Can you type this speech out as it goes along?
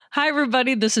Hi,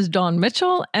 everybody. This is Dawn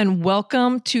Mitchell, and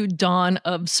welcome to Dawn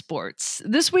of Sports.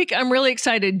 This week, I'm really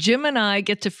excited. Jim and I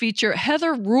get to feature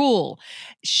Heather Rule.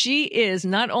 She is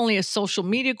not only a social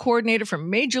media coordinator for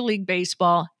Major League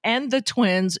Baseball and the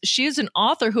Twins, she is an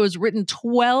author who has written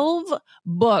 12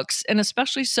 books, and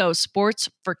especially so, sports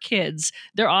for kids.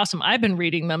 They're awesome. I've been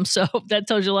reading them, so that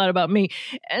tells you a lot about me.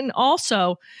 And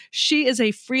also, she is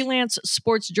a freelance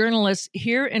sports journalist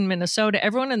here in Minnesota.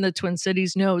 Everyone in the Twin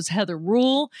Cities knows Heather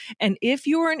Rule. And if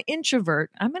you're an introvert,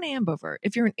 I'm an ambivert.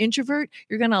 If you're an introvert,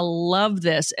 you're going to love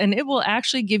this, and it will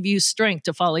actually give you strength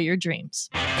to follow your dreams.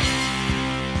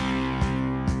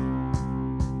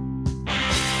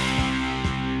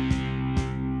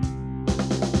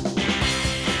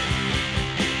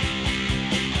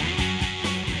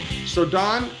 So,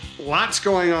 Don, lots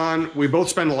going on. We both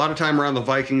spend a lot of time around the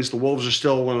Vikings. The Wolves are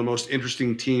still one of the most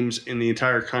interesting teams in the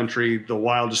entire country. The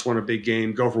Wild just won a big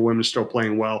game. Gopher women still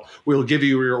playing well. We'll give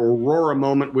you your Aurora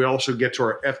moment. We also get to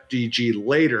our FDG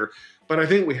later. But I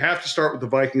think we have to start with the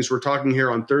Vikings. We're talking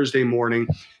here on Thursday morning,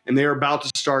 and they are about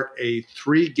to start a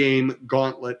 3-game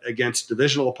gauntlet against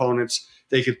divisional opponents.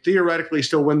 They could theoretically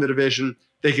still win the division.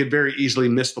 They could very easily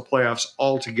miss the playoffs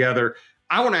altogether.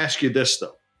 I want to ask you this,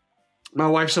 though. My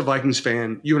wife's a Vikings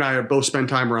fan. You and I have both spent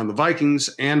time around the Vikings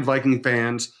and Viking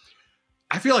fans.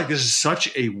 I feel like this is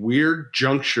such a weird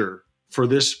juncture for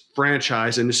this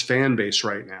franchise and this fan base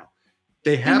right now.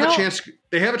 They have a chance.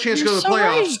 They have a chance to go to the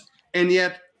playoffs, and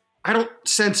yet I don't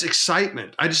sense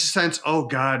excitement. I just sense, oh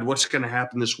God, what's going to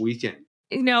happen this weekend?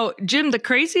 You know, Jim, the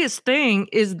craziest thing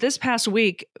is this past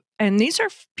week, and these are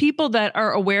people that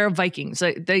are aware of Vikings.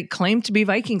 They claim to be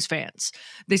Vikings fans.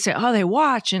 They say, oh, they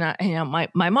watch. And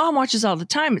my mom watches all the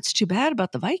time. It's too bad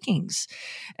about the Vikings.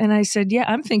 And I said, yeah,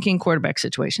 I'm thinking quarterback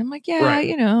situation. I'm like, yeah,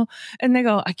 right. And they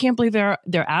go, I can't believe they're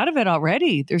out of it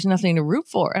already. There's nothing to root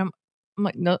for. I'm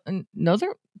like, no,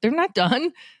 they're not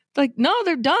done. Like, no,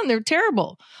 they're done. They're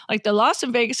terrible. Like, they lost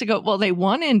in Vegas. I go, well, they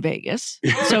won in Vegas.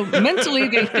 So mentally,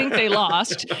 they think they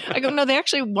lost. I go, no, they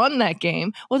actually won that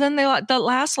game. Well, then the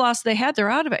last loss they had, they're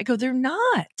out of it. I go, they're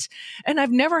not. And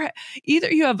I've never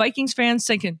either you have Vikings fans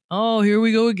thinking, oh, here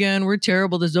we go again. We're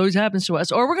terrible. This always happens to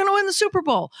us. Or we're going to win the Super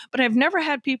Bowl. But I've never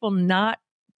had people not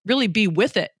really be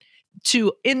with it,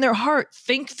 to in their heart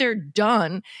think they're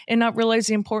done and not realize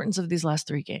the importance of these last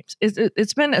 3 games.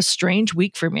 It's been a strange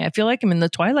week for me. I feel like I'm in the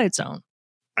twilight zone.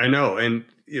 I know. And,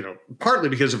 partly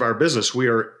because of our business, we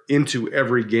are into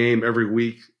every game every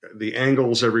week, the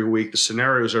angles every week, the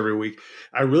scenarios every week.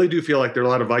 I really do feel like there are a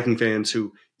lot of Viking fans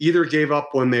who either gave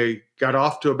up when they got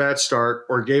off to a bad start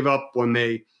or gave up when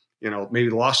they, maybe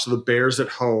lost to the Bears at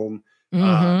home,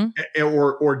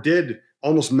 or did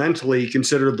almost mentally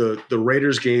consider the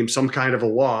Raiders game some kind of a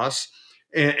loss,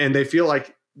 and they feel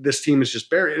like this team is just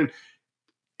buried.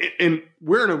 And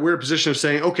we're in a weird position of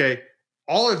saying, okay,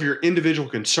 all of your individual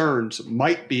concerns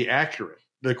might be accurate.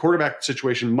 The quarterback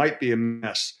situation might be a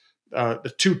mess.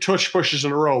 The 2 tush pushes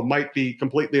in a row might be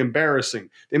completely embarrassing.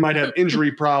 They might have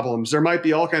injury problems. There might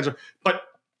be all kinds of, but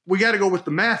we got to go with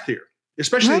the math here,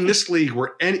 especially in this league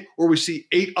where we see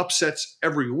 8 upsets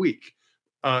every week.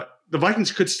 The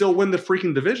Vikings could still win the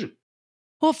freaking division.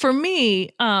 Well, for me,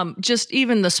 just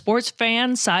even the sports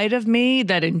fan side of me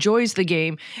that enjoys the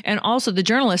game and also the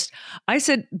journalist, I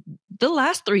said the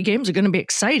last 3 games are going to be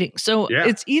exciting. So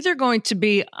It's either going to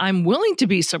be I'm willing to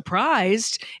be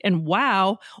surprised and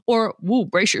wow, or woo,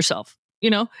 brace yourself.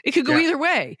 It could go either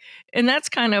way. And that's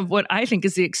kind of what I think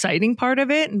is the exciting part of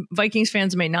it. And Vikings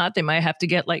fans may not. They might have to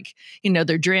get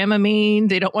their Dramamine.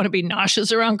 They don't want to be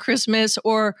nauseous around Christmas.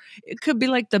 Or it could be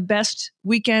like the best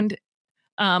weekend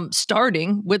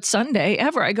starting with Sunday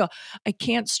ever. I go, I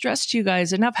can't stress to you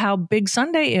guys enough how big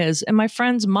Sunday is. And my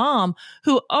friend's mom,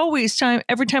 who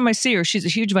every time I see her, she's a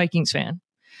huge Vikings fan.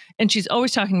 And she's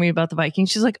always talking to me about the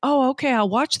Vikings. She's like, oh, okay, I'll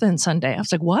watch then Sunday. I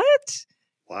was like, what?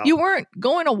 Wow. You weren't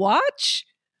going to watch?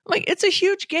 Like, it's a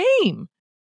huge game.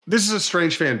 This is a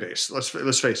strange fan base. Let's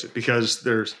face it, because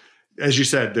there's, as you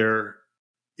said, there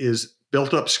is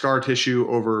built up scar tissue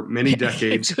over many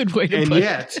decades. Good way to put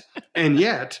it. And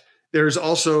yet, there's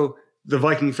also the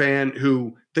Viking fan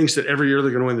who thinks that every year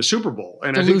they're going to win the Super Bowl.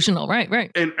 And delusional,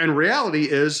 right. And reality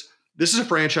is, this is a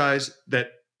franchise that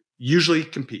usually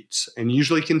competes and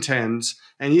usually contends.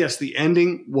 And yes, the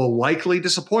ending will likely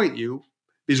disappoint you,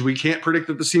 because we can't predict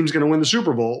that the team's going to win the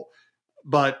Super Bowl.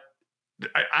 But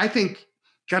I think,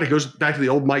 God, it goes back to the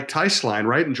old Mike Tice line,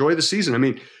 right? Enjoy the season. I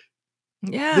mean,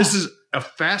 this is a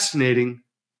fascinating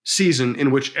season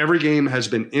in which every game has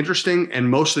been interesting and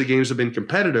most of the games have been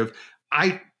competitive.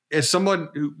 As someone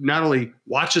who not only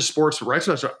watches sports but writes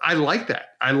about it, I like that.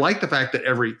 I like the fact that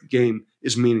every game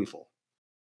is meaningful.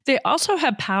 They also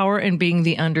have power in being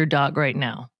the underdog right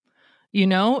now. You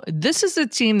know, this is a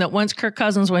team that once Kirk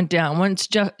Cousins went down, once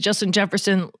Justin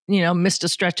Jefferson, missed a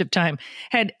stretch of time,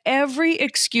 had every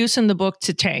excuse in the book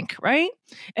to tank, right?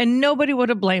 And nobody would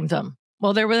have blamed them.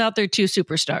 Well, they're without their two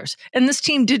superstars. And this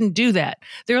team didn't do that.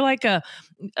 They're like a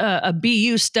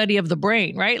BU study of the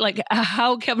brain, right? Like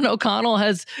how Kevin O'Connell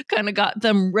has kind of got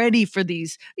them ready for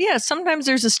these. Yeah, sometimes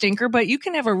there's a stinker, but you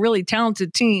can have a really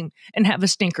talented team and have a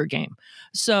stinker game.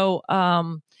 So,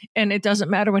 and it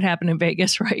doesn't matter what happened in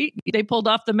Vegas, right? They pulled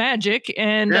off the magic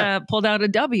and pulled out a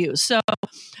W. So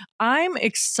I'm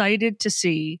excited to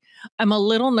see. I'm a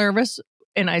little nervous,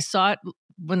 and I saw it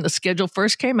when the schedule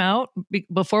first came out,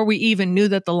 before we even knew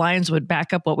that the Lions would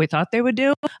back up what we thought they would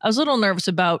do. I was a little nervous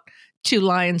about 2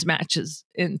 Lions matches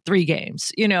in 3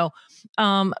 games,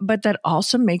 but that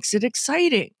also makes it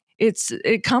exciting.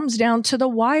 It comes down to the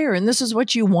wire, and this is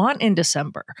what you want in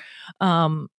December. I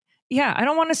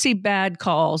don't want to see bad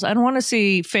calls. I don't want to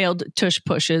see failed tush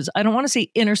pushes. I don't want to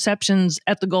see interceptions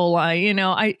at the goal line.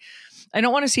 I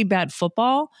don't want to see bad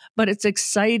football, but it's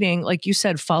exciting. Like you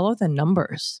said, follow the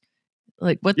numbers,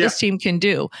 like what this team can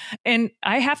do. And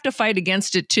I have to fight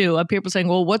against it too. People saying,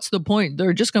 well, what's the point?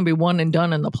 They're just going to be one and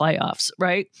done in the playoffs,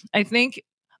 right? I think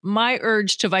my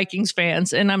urge to Vikings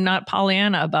fans, and I'm not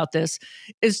Pollyanna about this,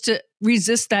 is to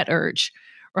resist that urge.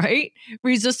 Right?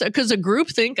 Resist, because a group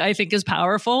think, I think, is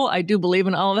powerful. I do believe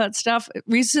in all of that stuff.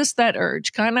 Resist that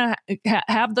urge. Kind of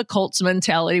have the Colts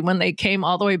mentality when they came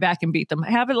all the way back and beat them.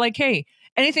 Have it like, hey,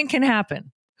 anything can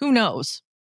happen. Who knows?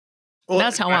 Well,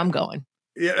 that's how I'm going.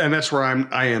 Yeah, and that's where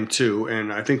I am too.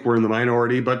 And I think we're in the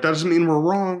minority, but that doesn't mean we're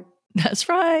wrong. That's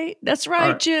right. That's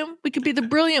right, Jim. We could be the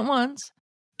brilliant ones.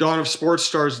 Dawn of Sports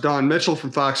stars Don Mitchell from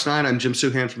Fox 9. I'm Jim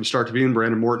Suhan from Start to Be, and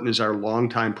Brandon Morton is our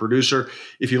longtime producer.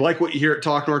 If you like what you hear at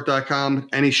TalkNorth.com,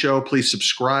 any show, please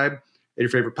subscribe at your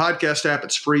favorite podcast app.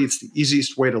 It's free. It's the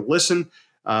easiest way to listen.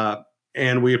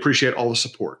 And we appreciate all the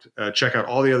support. Check out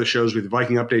all the other shows. We have the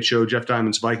Viking Update Show, Jeff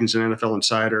Diamond's Vikings and NFL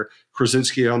Insider,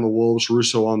 Krasinski on the Wolves,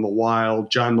 Russo on the Wild,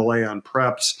 John Millay on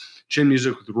Preps, Chin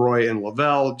Music with Roy and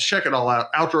Lavelle. Check it all out.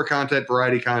 Outdoor content,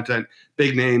 variety content,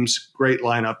 big names, great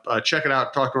lineup. Check it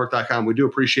out, TalkNorth.com. We do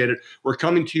appreciate it. We're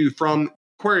coming to you from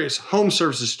Aquarius Home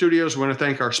Services Studios. We want to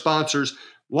thank our sponsors.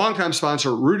 Longtime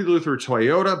sponsor, Rudy Luther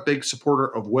Toyota, big supporter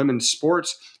of women's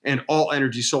sports, and All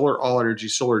Energy Solar,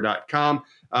 allenergysolar.com.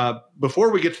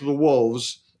 Before we get to the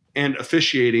Wolves and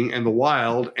officiating and the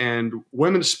Wild and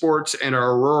women's sports and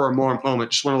our Aurora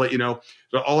moment, just want to let you know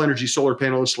that All Energy Solar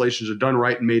panel installations are done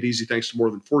right and made easy thanks to more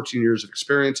than 14 years of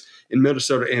experience in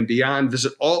Minnesota and beyond.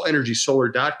 Visit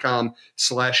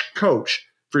allenergysolar.com/coach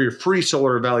for your free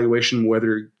solar evaluation,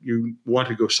 whether you want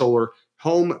to go solar,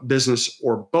 home, business,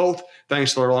 or both.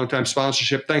 Thanks to our longtime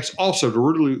sponsorship. Thanks also to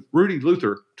Rudy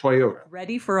Luther Toyota.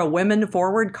 Ready for a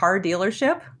women-forward car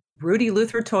dealership? Rudy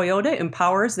Luther Toyota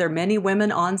empowers their many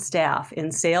women on staff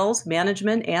in sales,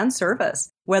 management, and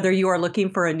service. Whether you are looking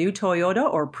for a new Toyota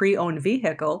or pre-owned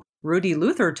vehicle, Rudy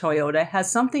Luther Toyota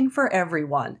has something for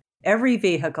everyone. Every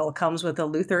vehicle comes with a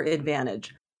Luther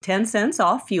Advantage. 10 cents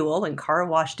off fuel and car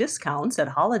wash discounts at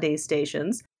holiday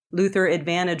stations, Luther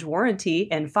Advantage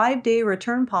warranty, and 5-day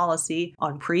return policy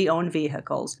on pre-owned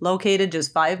vehicles. Located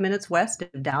just 5 minutes west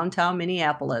of downtown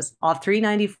Minneapolis, off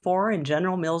 394 and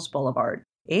General Mills Boulevard.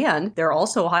 And they're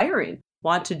also hiring.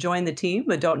 Want to join the team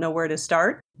but don't know where to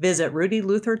start? Visit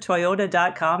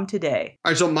rudyluthertoyota.com today.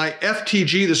 All right, so my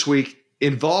FTG this week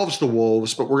involves the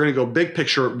Wolves, but we're going to go big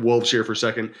picture Wolves here for a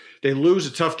second. They lose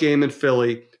a tough game in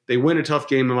Philly. They win a tough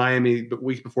game in Miami the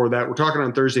week before that. We're talking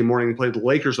on Thursday morning. They played the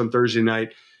Lakers on Thursday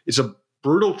night. It's a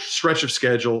brutal stretch of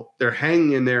schedule. They're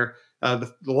hanging in there.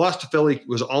 The loss to Philly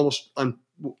was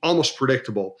almost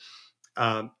predictable.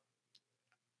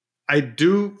 I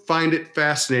do find it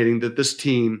fascinating that this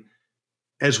team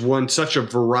has won such a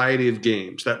variety of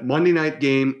games. That Monday night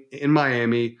game in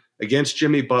Miami against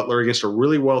Jimmy Butler, against a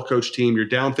really well-coached team, you're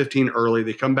down 15 early.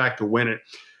 They come back to win it.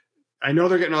 I know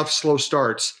they're getting off slow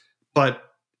starts, but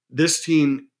this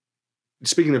team,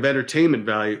 speaking of entertainment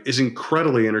value, is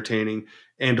incredibly entertaining.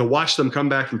 And to watch them come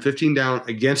back from 15 down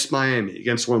against Miami,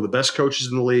 against one of the best coaches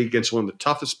in the league, against one of the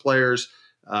toughest players,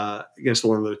 against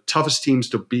one of the toughest teams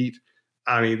to beat.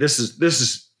 I mean, this is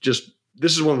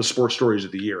one of the sports stories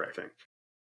of the year, I think.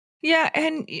 Yeah,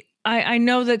 and I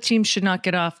know that teams should not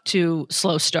get off to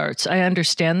slow starts. I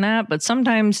understand that, but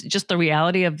sometimes just the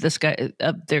reality of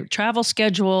their travel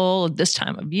schedule, this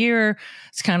time of year,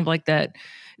 it's kind of like that.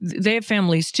 They have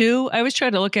families too. I always try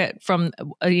to look at from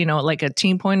like a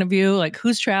team point of view, like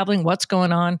who's traveling, what's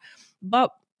going on,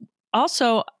 but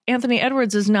also Anthony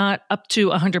Edwards is not up to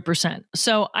 100%.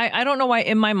 So I don't know why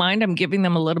in my mind I'm giving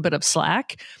them a little bit of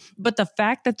slack, but the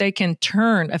fact that they can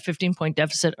turn a 15-point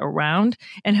deficit around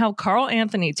and how Karl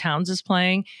Anthony Towns is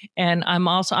playing, and I'm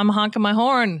honking my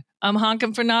horn. I'm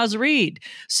honking for Naz Reid.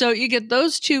 So you get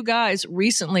those two guys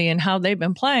recently and how they've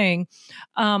been playing.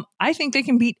 I think they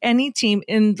can beat any team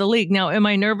in the league. Now, am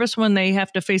I nervous when they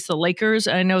have to face the Lakers?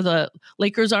 I know the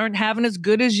Lakers aren't having as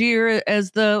good a year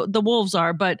as the Wolves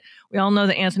are, but we all know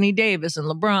that Anthony Davis and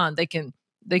LeBron,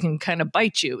 they can kind of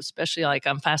bite you, especially like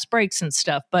on fast breaks and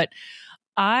stuff. But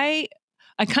I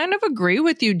kind of agree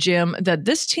with you, Jim, that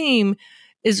this team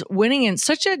is winning in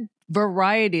such a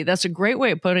variety. That's a great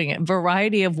way of putting it.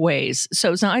 Variety of ways.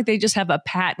 So it's not like they just have a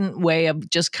patent way of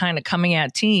just kind of coming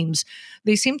at teams.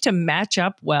 They seem to match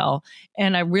up well.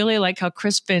 And I really like how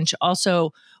Chris Finch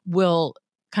also will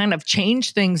kind of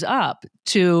change things up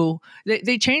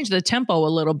they change the tempo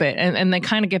a little bit and they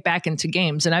kind of get back into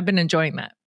games. And I've been enjoying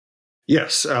that.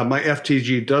 Yes, my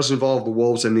FTG does involve the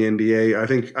Wolves and the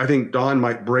NBA. I think Dawn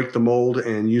might break the mold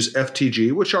and use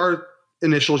FTG, which are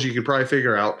initials you can probably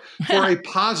figure out, for a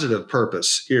positive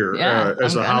purpose here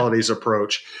as the holidays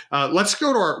approach. Let's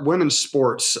go to our women's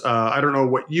sports. I don't know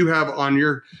what you have on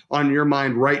your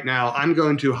mind right now. I'm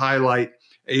going to highlight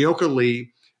Aoka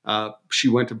Lee. She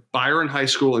went to Byron High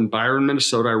School in Byron,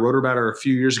 Minnesota. I wrote about her a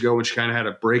few years ago when she kind of had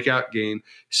a breakout game.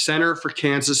 Center for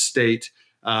Kansas State.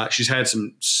 She's had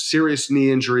some serious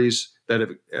knee injuries that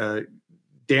have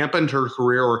dampened her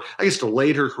career, or I guess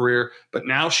delayed her career, but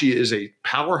now she is a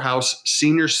powerhouse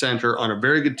senior center on a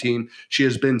very good team. She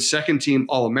has been second team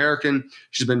All-American.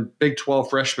 She's been Big 12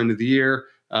 Freshman of the Year,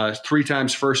 3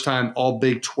 times first time All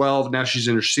Big 12. Now she's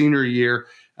in her senior year.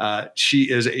 She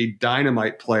is a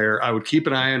dynamite player. I would keep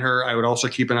an eye on her. I would also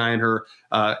keep an eye on her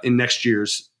in next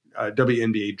year's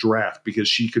WNBA draft because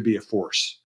she could be a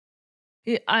force.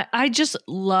 I just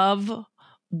love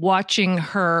watching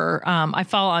her. I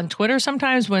follow on Twitter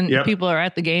sometimes when people are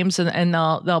at the games and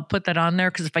they'll put that on there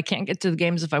because if I can't get to the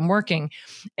games if I'm working,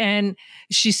 and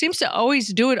she seems to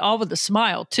always do it all with a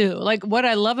smile too. Like what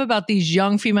I love about these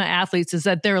young female athletes is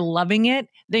that they're loving it.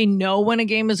 They know when a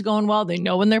game is going well. They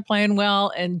know when they're playing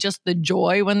well, and just the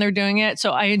joy when they're doing it.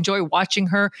 So I enjoy watching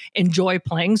her enjoy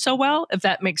playing so well. If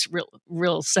that makes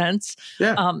real sense.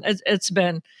 Yeah. It's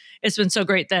been so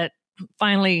great that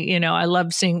finally, I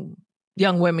love seeing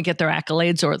young women get their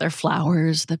accolades or their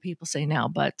flowers that people say now,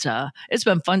 but it's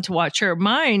been fun to watch her.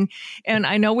 Mine, and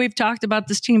I know we've talked about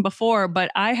this team before, but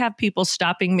I have people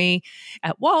stopping me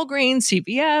at Walgreens,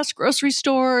 CVS, grocery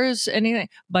stores, anything.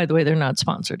 By the way, they're not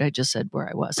sponsored. I just said where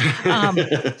I was.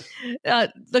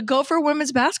 The Gopher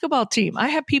women's basketball team. I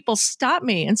have people stop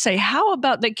me and say, how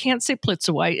about, they can't say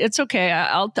Plitzaway. It's okay.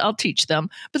 I'll teach them.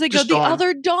 But they just go,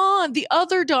 the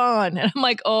other Dawn. And I'm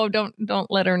like, oh, don't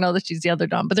let her know that she's the other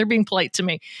Dawn. But they're being polite to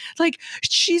me. Like,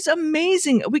 she's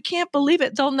amazing. We can't believe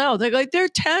it. They'll know. They're like, they're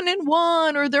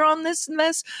 10-1, or they're on this and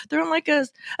this. They're on like a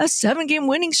 7-game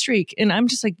winning streak. And I'm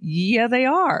just like, yeah, they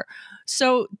are.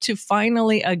 So to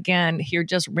finally, again, hear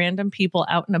just random people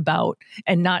out and about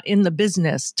and not in the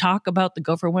business talk about the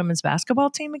Gopher women's basketball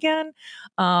team again.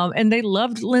 And they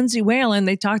loved Lindsay Whalen.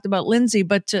 They talked about Lindsay,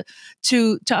 but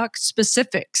to talk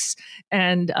specifics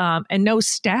and no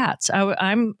stats.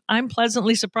 I'm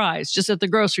pleasantly surprised just at the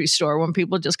grocery store when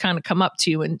people just kind of come up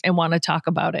to you and want to talk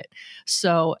about it.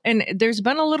 So, and there's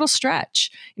been a little stretch.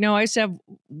 I used to have,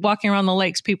 walking around the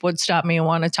lakes, people would stop me and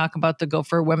want to talk about the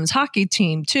Gopher women's hockey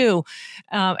team too.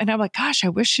 And I'm like, gosh, I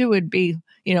wish it would be,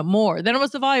 more. Then it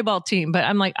was the volleyball team, but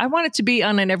I'm like, I want it to be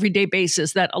on an everyday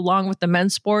basis that along with the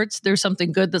men's sports, there's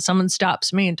something good that someone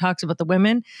stops me and talks about the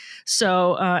women.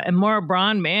 So, and Maura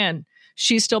Braun, man,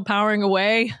 she's still powering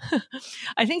away.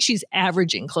 I think she's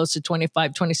averaging close to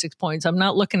 25, 26 points. I'm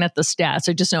not looking at the stats.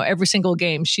 I just know every single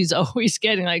game, she's always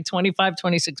getting like 25,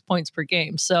 26 points per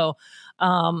game. So,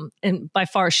 and by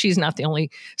far, she's not the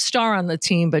only star on the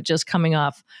team, but just coming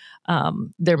off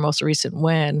their most recent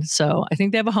win. So I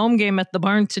think they have a home game at the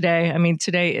barn today. I mean,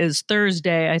 today is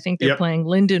Thursday. I think they're playing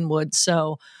Lindenwood.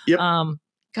 So,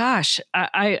 gosh,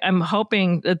 I'm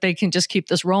hoping that they can just keep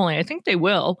this rolling. I think they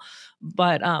will,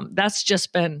 but that's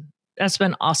been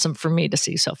awesome for me to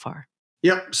see so far.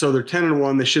 Yep. So they're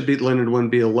 10-1. They should beat Lindenwood,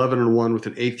 be 11-1 with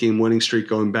an 8-game winning streak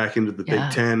going back into the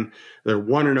Big Ten. They're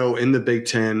 1-0 in the Big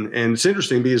Ten. And it's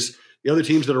interesting because the other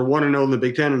teams that are 1-0 in the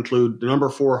Big Ten include the number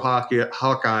 4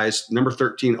 Hawkeyes, number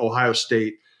 13 Ohio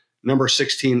State, number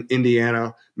 16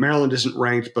 Indiana. Maryland isn't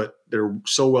ranked, but they're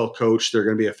so well coached, they're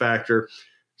going to be a factor.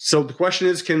 So the question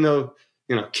is,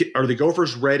 are the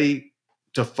Gophers ready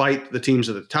to fight the teams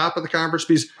at the top of the conference?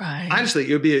 Because honestly,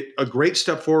 it would be a great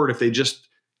step forward if they just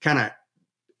kind of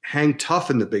hang tough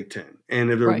in the Big Ten. And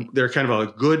if Right. they're kind of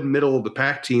a good middle of the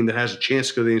pack team that has a chance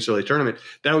to go to the NCAA tournament,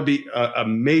 that would be a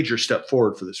major step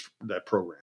forward for that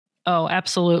program. Oh,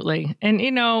 absolutely. And,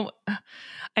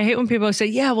 I hate when people say,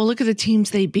 yeah, well, look at the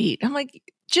teams they beat. I'm like,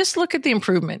 just look at the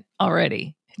improvement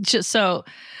already. Just so,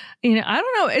 I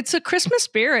don't know. It's a Christmas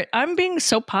spirit. I'm being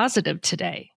so positive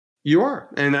today. You are.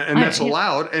 And that's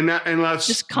allowed. And let's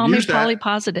just call me Polly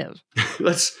Positive.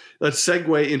 let's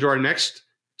segue into our next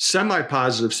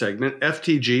semi-positive segment,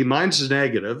 FTG. Mine's is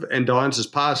negative and Dawn's is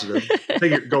positive.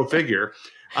 Go figure.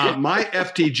 My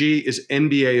FTG is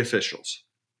NBA officials.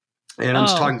 And I'm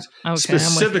talking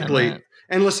specifically,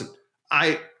 and listen,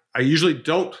 I usually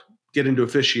don't get into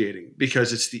officiating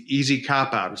because it's the easy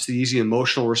cop-out. It's the easy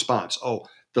emotional response. Oh,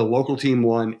 the local team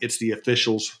won. It's the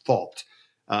official's fault.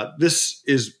 This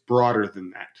is broader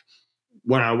than that.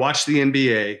 When I watch the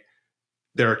NBA,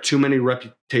 there are too many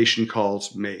reputation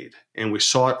calls made. And we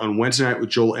saw it on Wednesday night with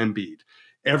Joel Embiid.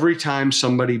 Every time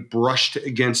somebody brushed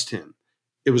against him,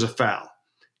 it was a foul.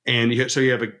 And so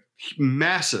you have a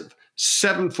massive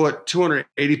 7-foot,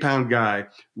 280-pound guy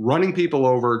running people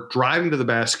over, driving to the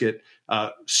basket,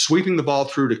 sweeping the ball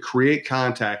through to create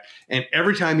contact. And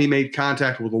every time he made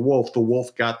contact with the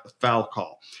Wolf got the foul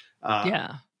call.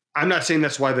 I'm not saying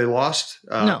that's why they lost.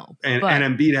 No. And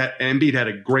Embiid had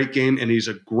a great game, and he's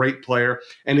a great player,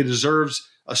 and he deserves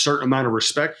a certain amount of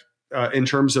respect in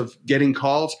terms of getting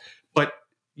calls. But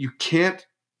you can't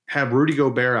have Rudy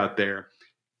Gobert out there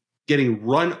getting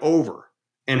run over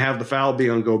and have the foul be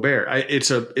on Gobert. It's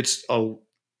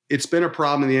been a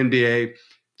problem in the NBA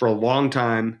for a long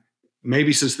time,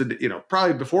 maybe since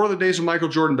probably before the days of Michael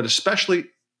Jordan, but especially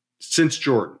since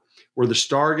Jordan, where the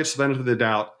star gets the benefit of the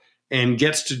doubt and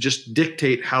gets to just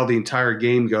dictate how the entire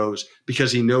game goes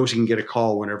because he knows he can get a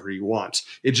call whenever he wants.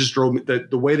 It just drove me,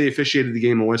 the way they officiated the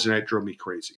game on Wednesday night drove me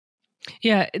crazy.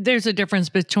 Yeah, there's a difference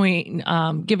between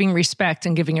giving respect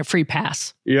and giving a free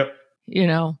pass. Yep.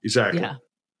 Exactly. Yeah.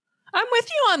 I'm with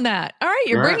you on that. All right,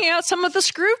 you're bringing out some of the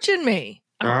Scrooge in me.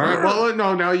 All right. Well,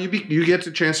 no, now you get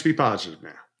the chance to be positive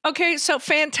now. Okay, so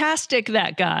fantastic,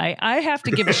 that guy. I have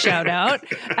to give a shout out.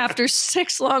 After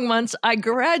 6 long months, I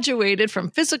graduated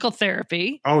from physical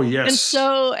therapy. Oh, yes. And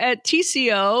so at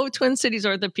TCO, Twin Cities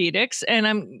Orthopedics, and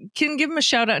I can give him a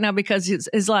shout out now because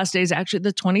his last day is actually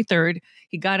the 23rd.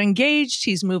 He got engaged.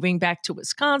 He's moving back to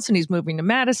Wisconsin. He's moving to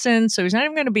Madison. So he's not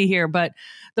even going to be here. But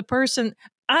the person...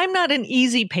 I'm not an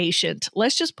easy patient.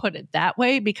 Let's just put it that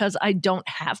way because I don't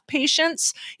have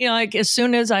patience. Like as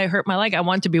soon as I hurt my leg, I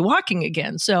want to be walking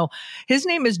again. So his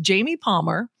name is Jamie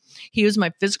Palmer. He was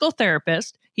my physical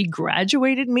therapist. He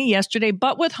graduated me yesterday,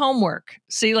 but with homework.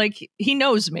 See, like he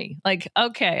knows me. Like,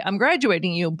 okay, I'm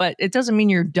graduating you, but it doesn't mean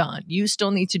you're done. You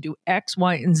still need to do X,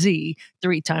 Y, and Z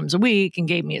 3 times a week, and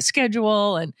gave me a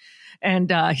schedule. And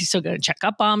he's still going to check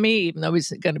up on me, even though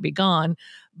he's going to be gone.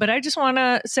 But I just want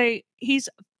to say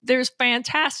there's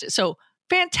fantastic. So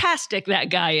fantastic that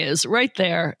guy is right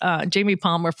there, Jamie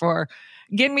Palmer, for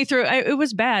getting me through. It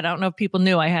was bad. I don't know if people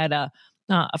knew I had a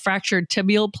fractured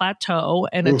tibial plateau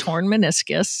and a torn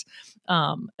meniscus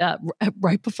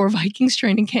right before Vikings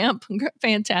training camp.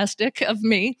 Fantastic of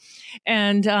me.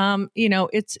 And,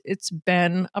 it's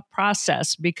been a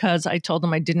process because I told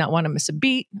them I did not want to miss a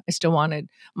beat.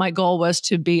 My goal was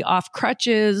to be off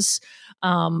crutches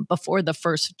before the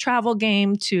first travel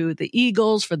game to the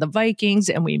Eagles for the Vikings.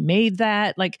 And we made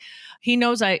that. Like, he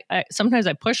knows I sometimes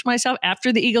I push myself.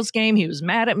 After the Eagles game, he was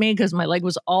mad at me because my leg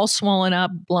was all swollen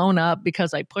up, blown up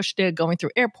because I pushed it going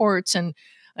through airports. And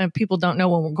people don't know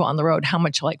when we go on the road how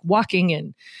much like walking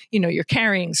and, you're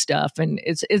carrying stuff. And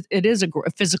it is a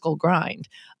physical grind.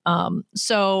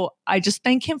 So I just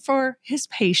thank him for his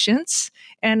patience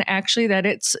and actually that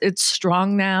it's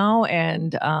strong now.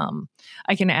 And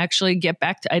I can actually get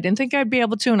back to, I didn't think I'd be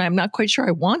able to, and I'm not quite sure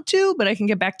I want to, but I can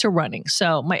get back to running.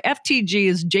 So my FTG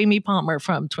is Jamie Palmer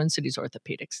from Twin Cities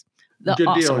Orthopedics. Good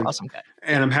deal. Awesome guy.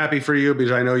 And I'm happy for you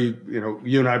because I know you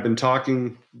and I have been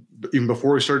talking even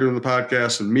before we started doing the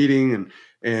podcast and meeting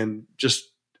and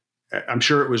just, I'm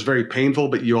sure it was very painful,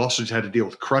 but you also just had to deal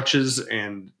with crutches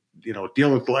and,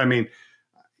 dealing with,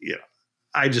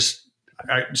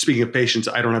 speaking of patience,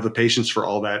 I don't have the patience for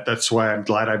all that. That's why I'm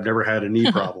glad I've never had a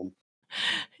knee problem.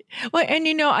 Well,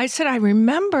 and I said, I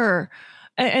remember,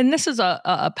 and this is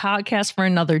a podcast for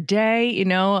another day,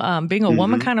 being a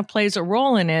woman kind of plays a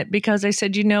role in it because I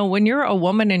said, when you're a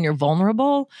woman and you're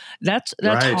vulnerable, that's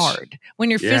right. Hard.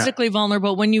 When you're physically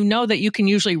vulnerable, when you know that you can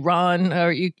usually run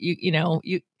or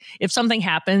if something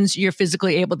happens, you're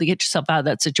physically able to get yourself out of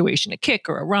that situation, a kick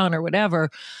or a run or whatever.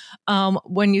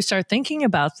 When you start thinking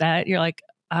about that, you're like,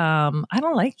 I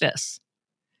don't like this.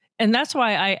 And that's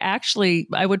why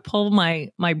I would pull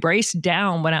my brace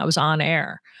down when I was on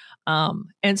air.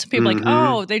 And some people like,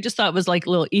 oh, they just thought it was like a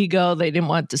little ego. They didn't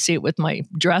want to see it with my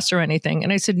dress or anything.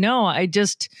 And I said, no, I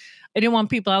didn't want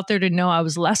people out there to know I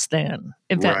was less than,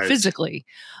 if that physically.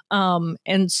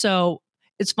 And so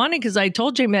it's funny because I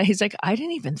told Jamie that. He's like, I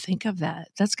didn't even think of that.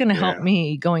 That's going to help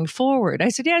me going forward. I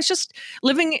said, yeah, it's just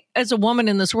living as a woman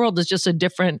in this world is just a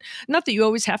different, not that you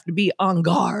always have to be on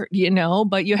guard,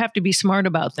 but you have to be smart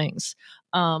about things.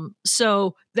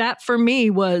 So that for me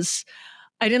was,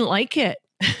 I didn't like it.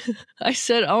 I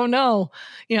said, oh no,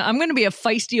 I'm going to be a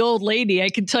feisty old lady. I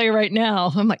can tell you right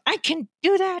now. I'm like, I can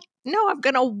do that. No, I'm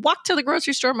going to walk to the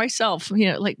grocery store myself.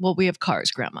 Well, we have cars,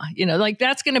 Grandma, like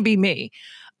that's going to be me.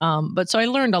 But so I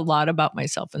learned a lot about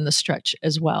myself in the stretch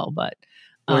as well. But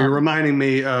you're reminding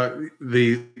me,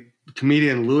 the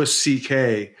comedian Louis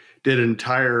C.K. did an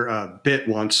entire bit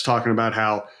once talking about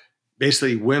how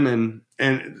basically women,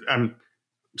 and I'm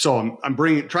trying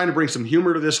to bring some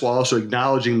humor to this while also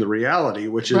acknowledging the reality,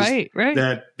 which is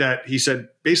that he said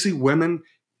basically women,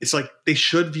 it's like they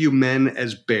should view men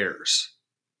as bears.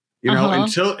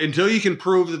 Until you can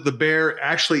prove that the bear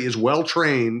actually is well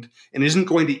trained and isn't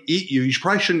going to eat you, you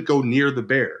probably shouldn't go near the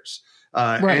bears.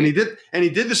 And he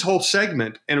did this whole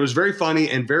segment, and it was very funny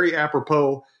and very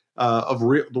apropos of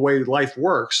the way life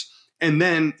works. And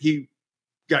then he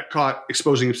got caught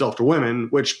exposing himself to women,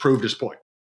 which proved his point.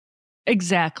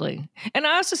 Exactly. And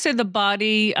I also say the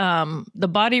body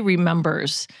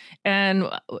remembers. And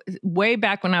way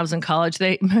back when I was in college,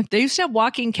 they used to have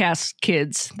walking cast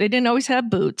kids. They didn't always have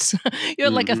boots. You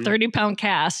had like a 30-pound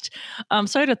cast.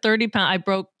 So I had a 30-pound, I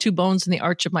broke 2 bones in the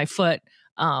arch of my foot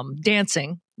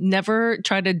dancing. Never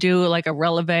try to do like a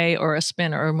releve or a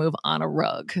spin or a move on a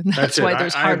rug. That's why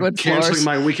there's hardwood floors. I'm canceling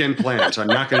my weekend plans. I'm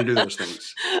not going to do those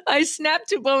things. I snapped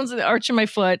 2 bones in the arch of my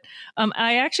foot.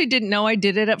 I actually didn't know I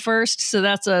did it at first. So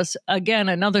that's again,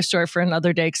 another story for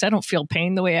another day because I don't feel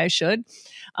pain the way I should.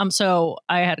 So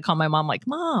I had to call my mom like,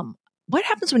 Mom, what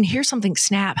happens when you hear something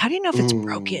snap? How do you know if it's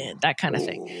broken? That kind of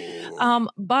thing.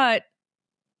 But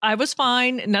I was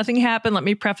fine. Nothing happened. Let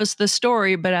me preface this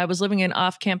story, but I was living in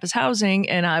off-campus housing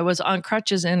and I was on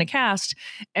crutches in a cast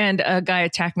and a guy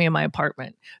attacked me in my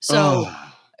apartment. So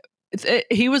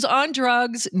he was on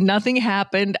drugs. Nothing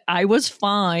happened. I was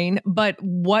fine. But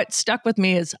what stuck with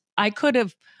me is I could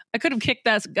have kicked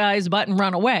that guy's butt and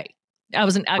run away. I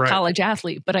was a college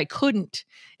athlete, but I couldn't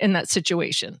in that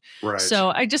situation. Right. So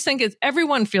I just think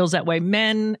everyone feels that way.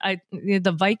 Men,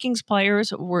 the Vikings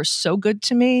players were so good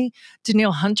to me.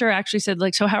 Danielle Hunter actually said,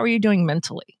 like, so how are you doing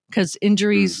mentally? Because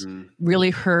injuries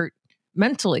really hurt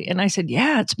mentally. And I said,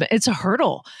 yeah, it's a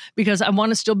hurdle because I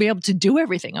want to still be able to do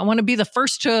everything. I want to be the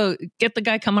first to get the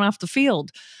guy coming off the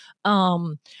field.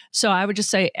 So I would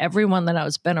just say everyone that I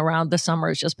was been around this summer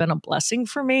has just been a blessing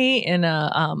for me in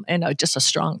just a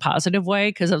strong positive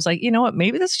way. Cause I was like, you know what,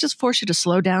 maybe this just force you to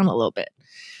slow down a little bit.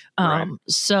 But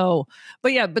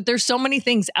there's so many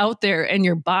things out there in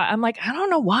your body. I'm like, I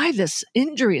don't know why this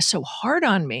injury is so hard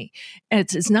on me. And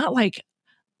it's not like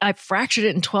I fractured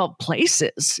it in 12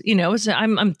 places,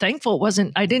 I'm thankful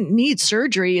I didn't need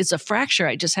surgery. It's a fracture.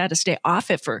 I just had to stay off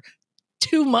it for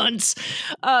 2 months,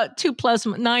 2 plus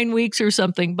 9 weeks or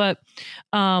something. But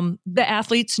the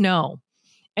athletes know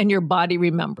and your body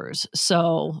remembers.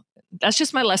 So that's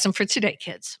just my lesson for today,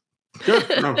 kids.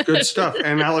 Good. No, good stuff.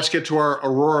 And now let's get to our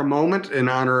Aurora moment in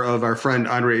honor of our friend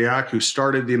Andre Iak, who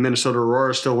started the Minnesota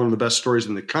Aurora, still one of the best stories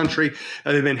in the country.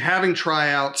 They've been having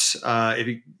tryouts.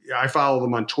 I follow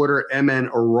them on Twitter,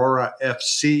 MN Aurora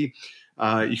FC.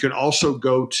 You can also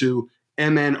go to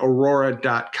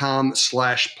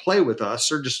mnaurora.com/play with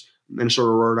us or just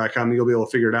minnesotaAurora.com. You'll be able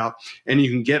to figure it out. And you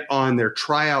can get on their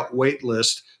tryout wait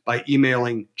list by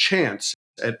emailing Chance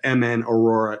at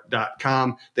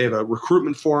mnaurora.com. They have a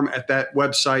recruitment form at that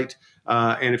website.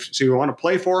 And if you want to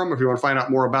play for them, if you want to find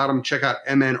out more about them, check out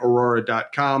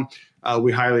mnaurora.com.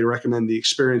 We highly recommend the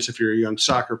experience if you're a young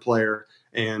soccer player.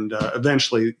 And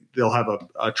eventually they'll have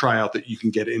a tryout that you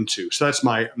can get into. So that's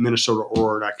my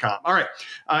MinnesotaAurora.com. All right.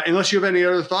 Unless you have any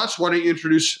other thoughts, why don't you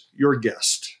introduce your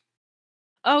guest?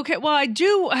 Okay. Well, I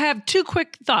do have 2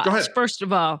 quick thoughts. First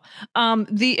of all,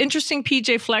 the interesting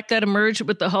PJ Fleck that emerged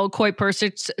with the whole Coy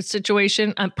Persic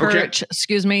situation,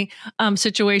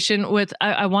 situation with,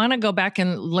 I want to go back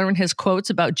and learn his quotes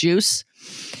about juice.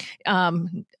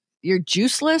 You're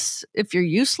juiceless if you're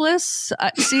useless.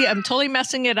 See, I'm totally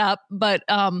messing it up, but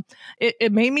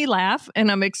it made me laugh,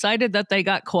 and I'm excited that they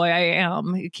got Coy. I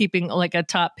am keeping like a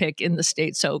top pick in the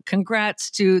state. So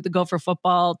congrats to the Gopher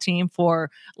football team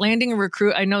for landing a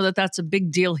recruit. I know that that's a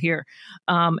big deal here.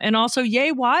 And also,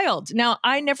 yay, Wild. Now,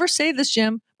 I never say this,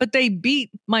 Jim, but they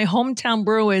beat my hometown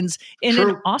Bruins in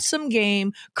an awesome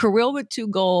game. Kirill with 2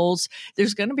 goals.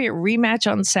 There's going to be a rematch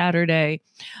on Saturday.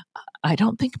 I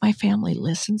don't think my family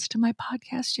listens to my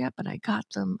podcast yet, but I bought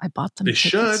them They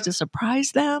tickets should. to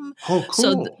surprise them. Oh, cool.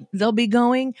 So they'll be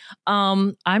going.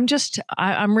 I'm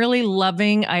really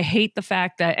loving, I hate the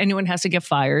fact that anyone has to get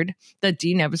fired, that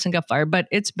Dean Evison got fired, but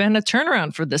it's been a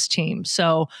turnaround for this team.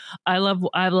 So I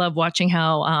love watching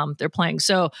how they're playing.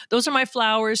 So those are my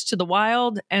flowers to the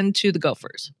Wild and to the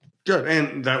Gophers. Good.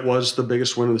 And that was the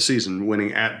biggest win of the season,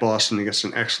 winning at Boston against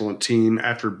an excellent team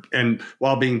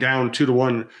while being down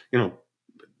 2-1,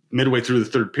 midway through the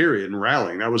third period and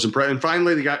rallying. That was impressive. And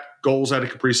finally, they got goals out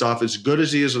of Kaprizov. As good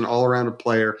as he is an all-around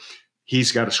player,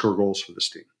 he's got to score goals for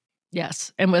this team.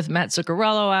 Yes. And with Matt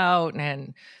Zuccarello out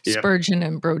and Spurgeon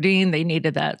and Brodin, they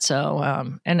needed that. So,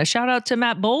 and a shout out to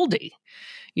Matt Boldy.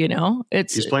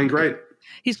 He's playing great.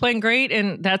 He's playing great,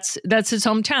 and that's his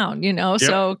hometown, Yep.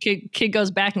 So kid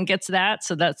goes back and gets that.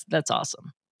 So that's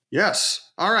awesome.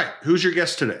 Yes. All right. Who's your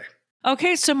guest today?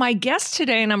 Okay, so my guest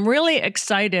today, and I'm really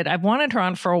excited. I've wanted her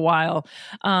on for a while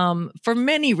for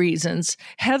many reasons,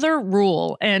 Heather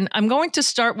Rule. And I'm going to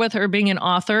start with her being an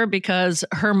author because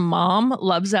her mom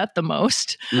loves that the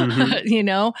most,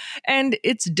 and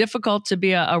it's difficult to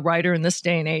be a writer in this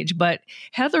day and age. But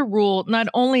Heather Rule not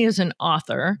only is an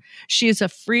author, she is a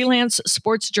freelance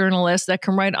sports journalist that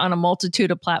can write on a multitude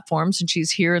of platforms, and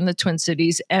she's here in the Twin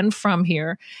Cities and from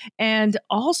here. And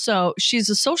also,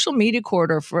 she's a social media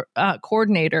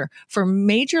coordinator for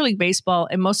Major League Baseball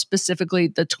and most specifically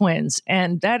the Twins.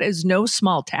 And that is no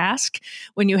small task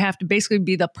when you have to basically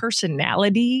be the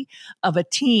personality of a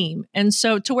team. And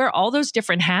so to wear all those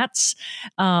different hats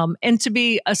and to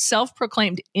be a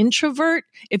self-proclaimed introvert,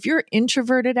 if you're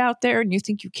introverted out there and you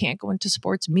think you can't go into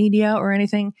sports media or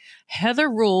anything, Heather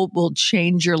Rule will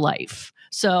change your life.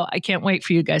 So I can't wait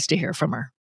for you guys to hear from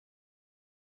her.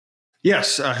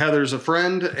 Yes, Heather's a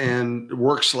friend and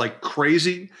works like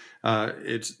crazy.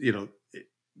 It's,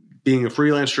 being a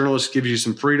freelance journalist gives you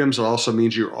some freedoms. It also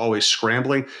means you're always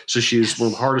scrambling. So she's one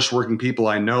of the hardest working people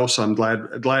I know. So I'm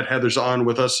glad Heather's on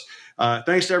with us.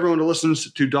 Thanks to everyone who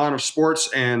listens to Dawn of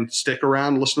Sports, and stick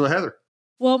around and listen to Heather.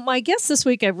 Well, my guest this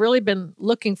week, I've really been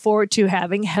looking forward to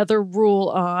having Heather Rule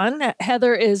on.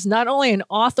 Heather is not only an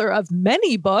author of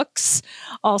many books,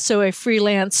 also a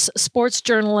freelance sports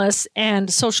journalist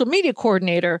and social media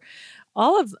coordinator,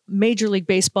 all of Major League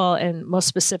Baseball and most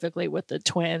specifically with the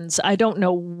Twins. I don't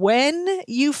know when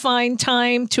you find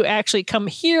time to actually come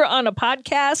here on a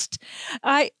podcast.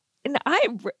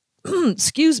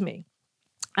 Excuse me.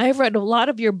 I've read a lot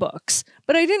of your books,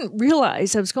 but I didn't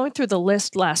realize, I was going through the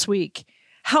list last week,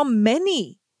 how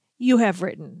many you have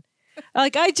written.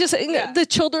 Like the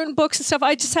children books and stuff,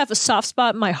 I just have a soft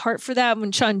spot in my heart for that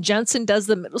when Sean Jensen does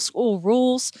the middle school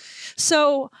rules.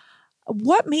 So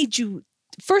what made you,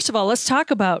 first of all, let's talk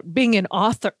about being an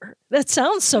author. That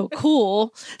sounds so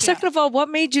cool. Second of all, what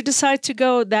made you decide to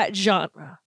go that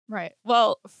genre? Right.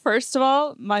 Well, first of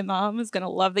all, my mom is going to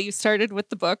love that you started with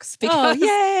the books because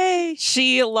yay!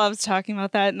 She loves talking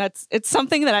about that. And it's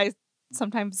something that I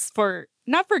sometimes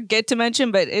not forget to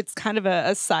mention, but it's kind of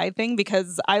a side thing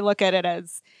because I look at it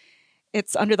as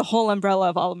it's under the whole umbrella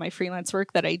of all of my freelance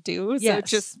work that I do. So it's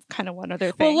just kind of one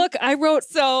other thing. Well, look, I wrote,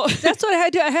 so that's what I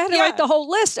had to do. I had to write the whole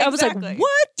list. I was like,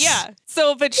 what? Yeah.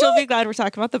 So, but she'll be glad we're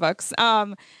talking about the books.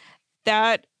 So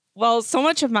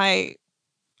much of my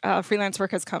freelance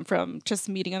work has come from just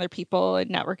meeting other people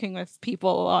and networking with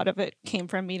people. A lot of it came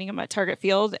from meeting them at Target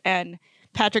Field. And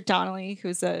Patrick Donnelly,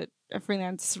 who's a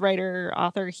freelance writer,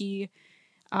 author, he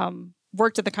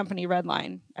worked at the company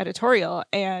Redline editorial.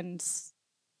 And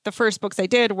the first books I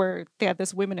did were, they had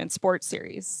this Women in Sports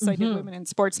series. So I did Women in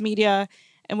Sports Media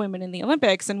and Women in the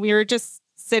Olympics. And we were just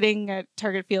sitting at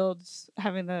Target Field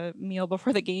having the meal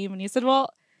before the game. And he said, well,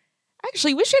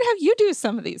 actually, we should have you do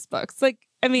some of these books. Like,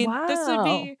 I mean, this would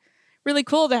be really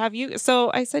cool to have you.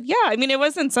 So I said, yeah. I mean, it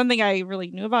wasn't something I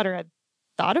really knew about or had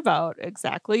thought about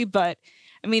exactly. But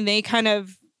I mean, they kind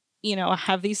of,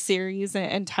 have these series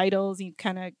and titles. You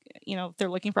kind of, if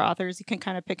they're looking for authors, you can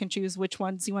kind of pick and choose which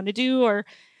ones you want to do or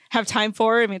have time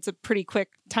for. I mean, it's a pretty quick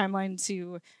timeline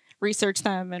to research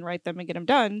them and write them and get them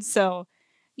done. So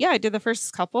yeah, I did the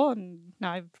first couple and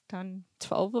now I've done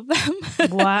 12 of them.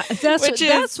 Wow.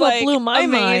 That's what blew my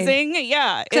amazing. mind.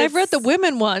 Yeah. I've read the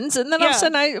women ones and then all of a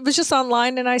sudden I was just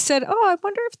online and I said, oh, I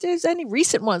wonder if there's any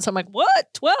recent ones. I'm like,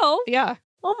 what? 12? Yeah.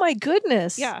 Oh my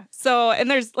goodness. Yeah. So, and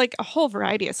there's like a whole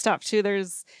variety of stuff too.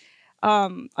 There's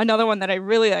another one that I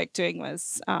really like doing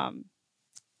was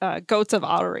goats of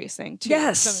auto racing too.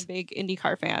 Yes. I'm a big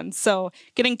IndyCar fan. So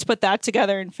getting to put that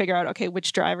together and figure out, okay,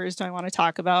 which drivers do I want to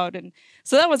talk about? And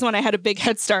so that was when I had a big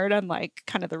head start on like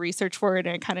kind of the research for it,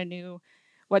 and I kind of knew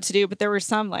what to do. But there were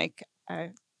some like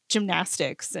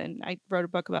gymnastics, and I wrote a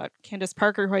book about Candace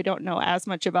Parker, who I don't know as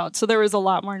much about. So there was a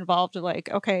lot more involved with like,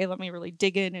 okay, let me really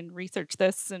dig in and research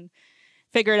this and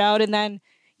figure it out. And then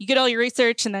you get all your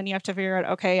research, and then you have to figure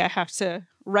out, okay, I have to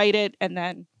write it and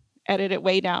then edit it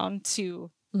way down to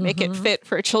make it fit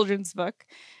for a children's book.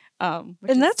 And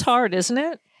that's hard, isn't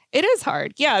it? It is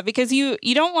hard. Yeah. Because you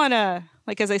don't want to,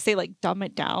 like, as I say, like dumb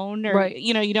it down, or,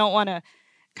 you don't want to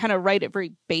kind of write it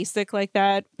very basic like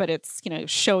that, but it's,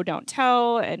 show, don't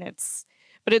tell. And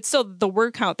but it's still the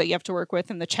word count that you have to work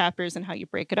with, and the chapters and how you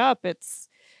break it up. It's,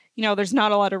 there's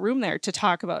not a lot of room there to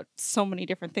talk about so many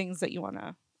different things that you want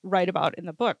to write about in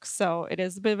the book. So it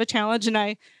is a bit of a challenge. And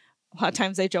a lot of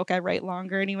times I joke I write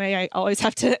longer anyway. I always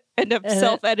have to end up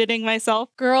self-editing myself.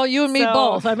 Girl, you and me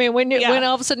both. I mean, when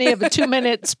all of a sudden you have a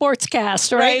 2-minute sports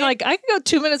cast, right? Like I could go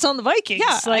 2 minutes on the Vikings.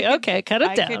 Yeah, like, okay, cut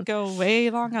it down. I could go way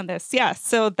long on this. Yeah.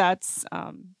 So that's,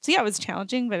 it was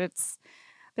challenging, but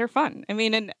they're fun. I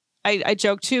mean, and I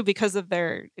joke too, because of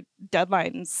their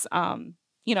deadlines.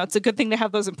 It's a good thing to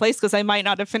have those in place, because I might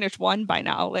not have finished one by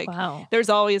now. Like, there's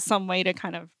always some way to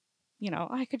kind of,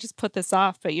 I could just put this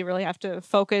off, but you really have to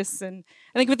focus. And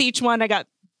I think with each one, I got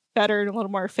better and a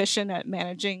little more efficient at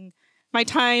managing my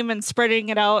time and spreading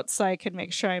it out, so I could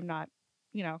make sure I'm not,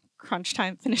 crunch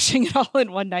time finishing it all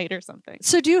in one night or something.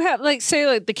 So do you have, like, say,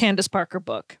 like the Candace Parker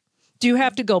book? Do you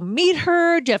have to go meet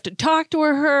her? Do you have to talk to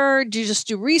her? Do you just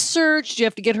do research? Do you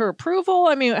have to get her approval?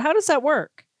 I mean, how does that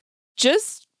work?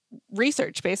 Just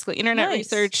research, basically. Internet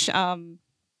research,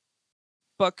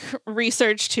 book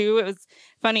research too. It was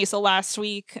funny. So last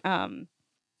week, I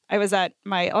was at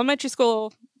my elementary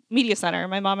school media center.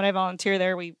 My mom and I volunteer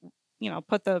there. We,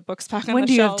 put the books back on the shelves. When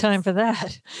do you have time for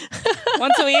that?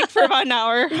 Once a week for about an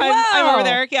hour. Wow. I'm over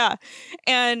there. Yeah.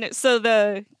 And so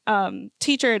the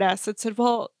teacher had asked, it said,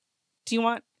 well, do you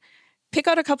want, pick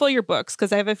out a couple of your books,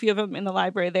 because I have a few of them in the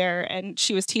library there. And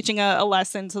she was teaching a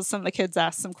lesson, so some of the kids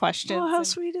asked some questions. Oh, how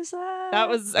sweet is that? That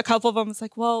was a couple of them. It's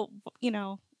like, well,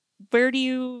 where do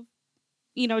you,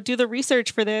 do the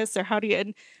research for this, or how do you?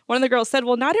 And one of the girls said,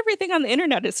 well, not everything on the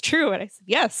internet is true. And I said,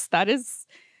 yes, that is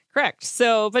correct.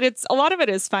 So, but a lot of it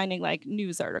is finding like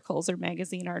news articles or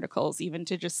magazine articles, even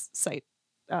to just cite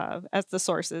as the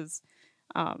sources.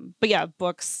 But yeah,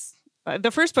 books.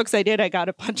 The first books I did, I got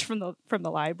a bunch from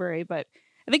the library. But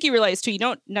I think you realize too, you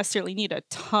don't necessarily need a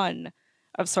ton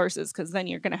of sources, because then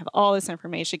you're going to have all this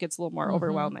information. It gets a little more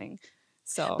overwhelming.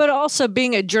 So, but also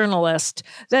being a journalist,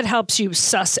 that helps you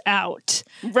suss out,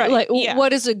 right? Like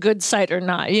what is a good site or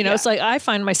not. It's like I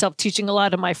find myself teaching a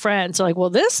lot of my friends. Like, well,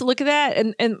 look at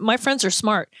that, and my friends are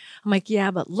smart. I'm like,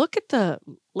 yeah, but look at the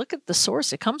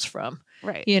source it comes from.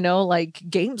 Right. Like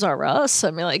Games R Us.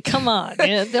 I mean, like, come on.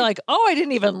 They're like, oh, I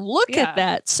didn't even look at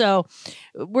that. So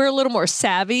we're a little more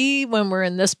savvy when we're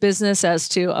in this business as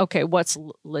to, okay, what's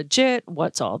legit,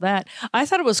 what's all that. I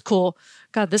thought it was cool.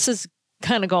 God, this is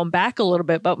kind of going back a little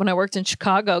bit, but when I worked in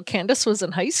Chicago, Candace was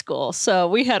in high school. So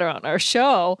we had her on our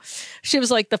show. She was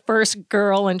like the first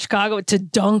girl in Chicago to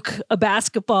dunk a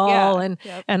basketball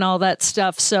and all that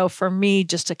stuff. So for me,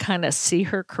 just to kind of see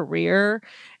her career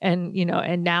and,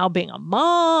 and now being a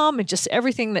mom and just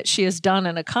everything that she has done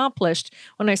and accomplished,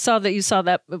 when I saw that you saw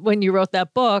that when you wrote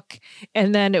that book,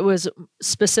 and then it was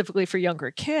specifically for younger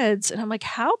kids. And I'm like,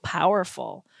 how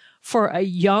powerful for a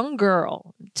young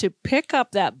girl to pick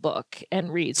up that book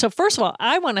and read. So first of all,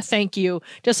 I want to thank you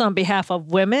just on behalf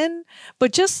of women,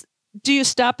 but just, do you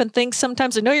stop and think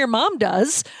sometimes? I know your mom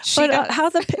does, but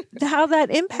how that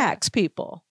impacts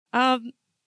people?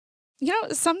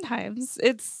 Sometimes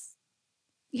it's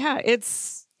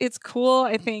cool.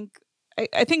 I think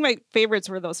my favorites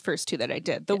were those first two that I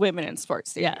did, the women in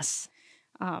sports series. Yes.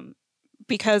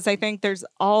 Because I think there's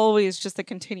always just the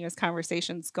continuous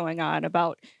conversations going on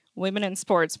about women in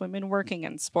sports, women working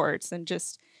in sports, and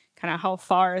just kind of how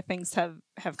far things have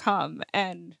come.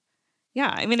 And yeah,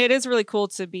 I mean, it is really cool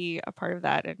to be a part of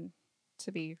that and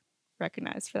to be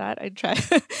recognized for that. I try.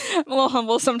 I'm a little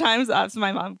humble sometimes. So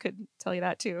my mom could tell you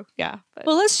that too. Yeah. But.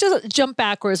 Well, let's just jump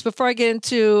backwards before I get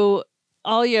into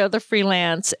all your other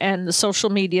freelance and the social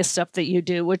media stuff that you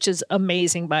do, which is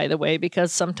amazing, by the way,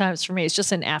 because sometimes for me, it's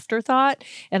just an afterthought.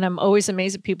 And I'm always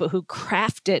amazed at people who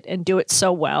craft it and do it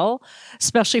so well,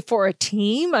 especially for a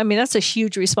team. I mean, that's a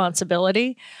huge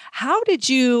responsibility. How did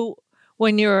you,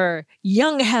 when you're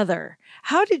young Heather,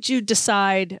 how did you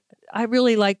decide, I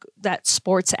really like that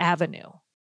sports avenue?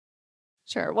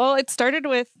 Sure. Well, it started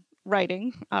with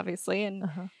writing, obviously. And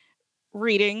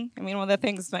reading. I mean, one of the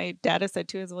things my dad has said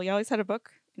too is, well, you always had a book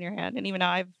in your hand. And even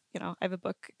now I have a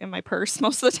book in my purse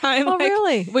most of the time. Oh,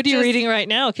 really? What are you reading right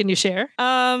now? Can you share?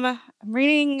 I'm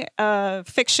reading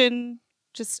fiction.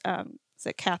 Just is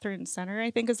it Catherine Center,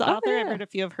 I think, is the author. Yeah. I've read a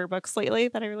few of her books lately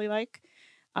that I really like.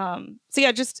 So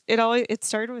yeah, just it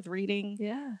started with reading,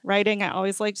 writing. I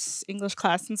always liked English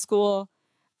class in school.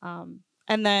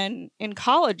 And then in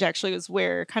college actually was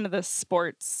where kind of the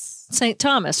sports St.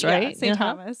 Thomas, right? Yeah, St.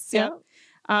 Thomas. Yeah.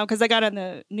 Because I got on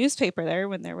the newspaper there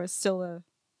when there was still a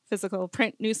physical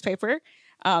print newspaper.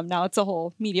 Now it's a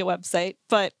whole media website.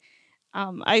 But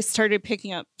I started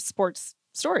picking up sports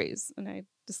stories, and I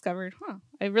discovered,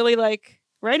 I really like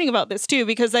writing about this too,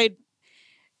 because I'd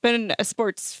been a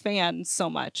sports fan so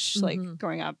much, like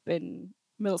growing up in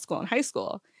middle school and high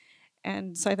school.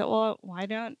 And so I thought, well, why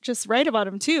not just write about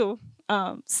them too?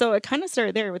 So it kind of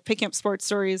started there with picking up sports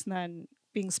stories and then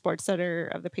being sports editor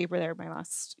of the paper there my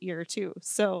last year or two.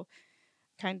 So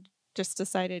kind of just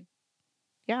decided,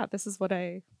 yeah, this is what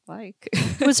I like.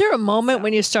 Was there a moment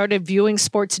when you started viewing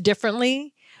sports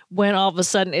differently, when all of a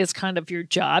sudden it's kind of your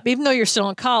job, even though you're still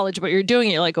in college, but you're doing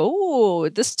it, you're like, oh,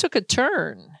 this took a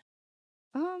turn?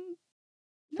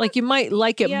 Like you might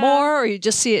like it more, or you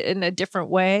just see it in a different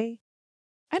way?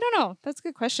 I don't know. That's a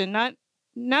good question. Not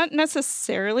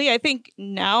necessarily. I think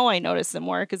now I notice it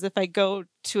more because if I go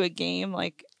to a game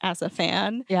like as a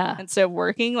fan, instead of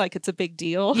working, like it's a big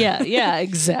deal. Yeah,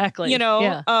 exactly. You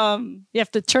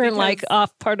have to turn like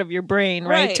off part of your brain,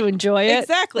 right, to enjoy it.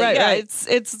 Exactly. Right.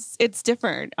 It's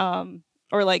different.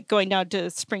 Or like going down to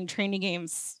spring training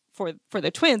games for the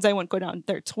Twins. I wouldn't go down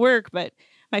there to work, but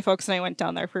my folks and I went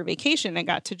down there for vacation and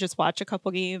got to just watch a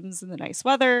couple games in the nice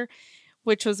weather,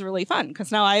 which was really fun because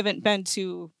now I haven't been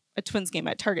to a Twins game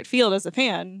at Target Field as a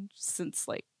fan since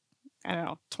like, I don't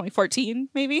know, 2014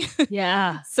 maybe.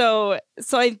 Yeah. So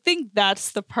I think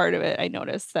that's the part of it I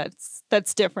noticed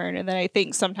that's different. And then I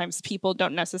think sometimes people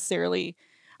don't necessarily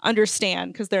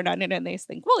understand because they're not in it and they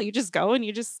think, well, you just go and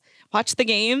you just watch the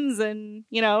games and,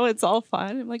 it's all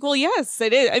fun. I'm like, well, yes,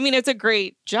 it is. I mean, it's a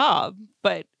great job,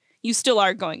 but you still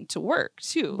are going to work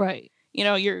too. Right.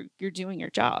 You're doing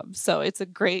your job. So it's a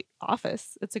great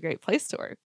office. It's a great place to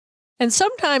work. And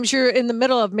sometimes you're in the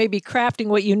middle of maybe crafting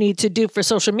what you need to do for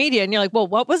social media. And you're like, well,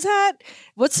 what was that?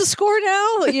 What's the score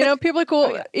now? People are like,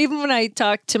 well, even when I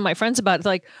talk to my friends about it, it's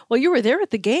like, well, you were there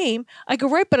at the game. I go,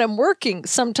 right, but I'm working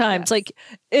sometimes. Yes. Like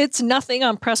it's nothing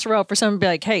on press row for someone to be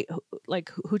like, hey,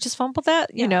 who just fumbled that?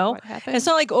 What happened? It's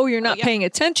not like, oh, you're not paying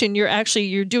attention.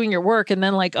 You're doing your work. And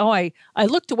then like, oh, I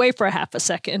looked away for a half a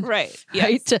second. Right.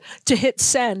 Right. To hit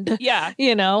send. Yeah.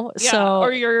 So.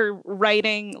 Or you're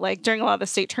writing like during a lot of the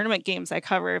state tournament games I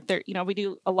cover, there, we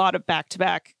do a lot of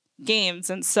back-to-back games.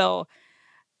 And so,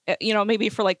 maybe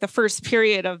for like the first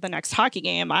period of the next hockey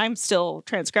game, I'm still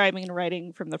transcribing and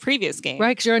writing from the previous game.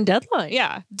 Right. Because you're on deadline.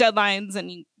 Yeah. Deadlines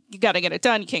and you got to get it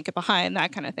done. You can't get behind,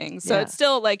 that kind of thing. So it's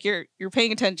still like you're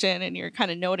paying attention and you're kind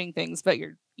of noting things, but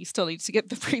you still need to get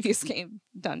the previous game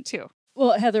done too.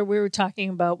 Well, Heather, we were talking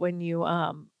about when you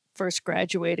first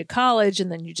graduated college and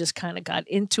then you just kind of got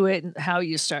into it and how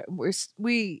you start.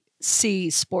 We see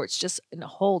sports just in a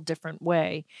whole different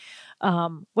way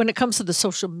when it comes to the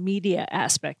social media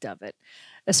aspect of it,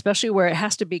 especially where it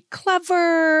has to be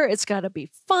clever. It's got to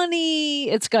be funny.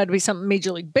 It's got to be something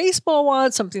Major League Baseball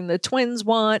wants, something the Twins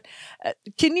want.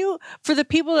 Can you, for the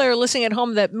people that are listening at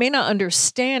home that may not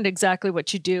understand exactly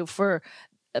what you do for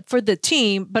the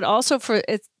team, but also for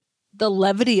the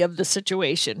levity of the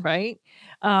situation, right?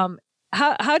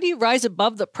 How do you rise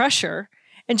above the pressure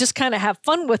and just kind of have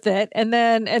fun with it? And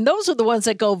those are the ones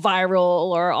that go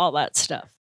viral or all that stuff.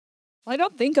 Well, I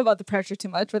don't think about the pressure too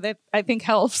much, but I think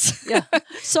helps. Yeah.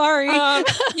 Sorry. No,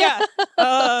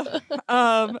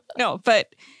 but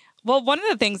one of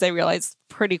the things I realized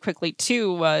pretty quickly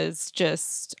too was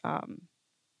just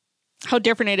how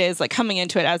different it is, like coming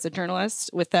into it as a journalist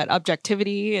with that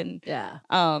objectivity and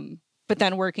but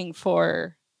then working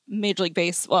for Major League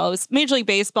Baseball. Well, it was Major League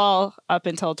Baseball up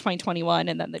until 2021,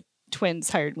 and then the Twins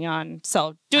hired me on.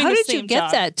 So doing the same job. How did you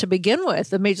get that to begin with,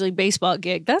 the Major League Baseball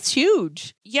gig? That's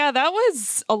huge. Yeah, that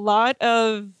was a lot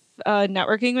of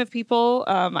networking with people.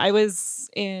 I was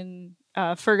in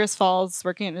Fergus Falls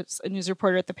working as a news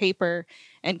reporter at the paper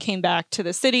and came back to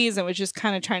the cities and was just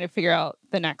kind of trying to figure out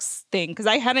the next thing. Because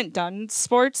I hadn't done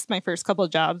sports my first couple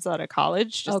of jobs out of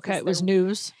college. Okay, it was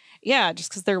news. Yeah, just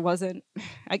because there wasn't,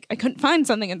 I couldn't find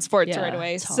something in sports right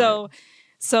away.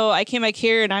 So I came back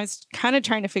here and I was kind of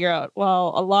trying to figure out,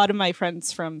 well, a lot of my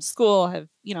friends from school have,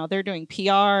 they're doing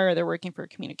PR or they're working for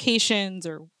communications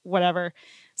or whatever.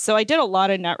 So I did a lot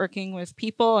of networking with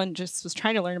people and just was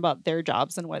trying to learn about their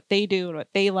jobs and what they do and what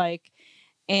they like.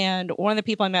 And one of the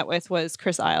people I met with was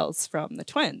Chris Isles from the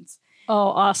Twins. Oh,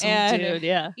 awesome, And dude.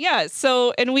 Yeah. Yeah.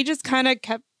 So, and we just kind of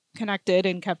kept connected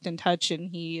and kept in touch. And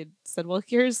he had said, well,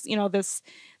 here's,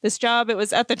 this job. It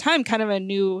was at the time kind of a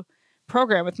new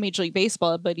program with Major League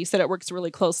Baseball, but he said it works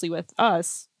really closely with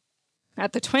us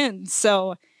at the Twins.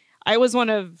 So I was one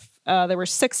of, there were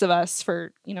 6 of us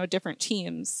for, different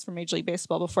teams for Major League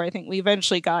Baseball before I think we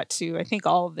eventually got to, I think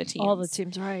all of the teams. All the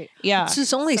teams, right. Yeah. So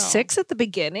it's only 6 at the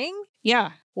beginning?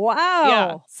 Yeah. Wow.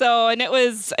 Yeah. So, and it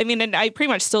was, and I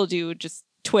pretty much still do just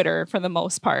Twitter for the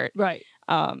most part. Right.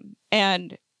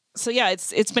 And so, yeah,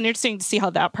 it's been interesting to see how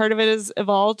that part of it has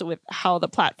evolved with how the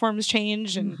platforms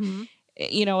change and,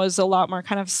 is a lot more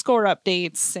kind of score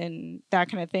updates and that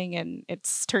kind of thing. And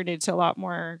it's turned into a lot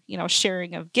more,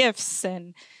 sharing of GIFs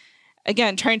and,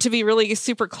 again, trying to be really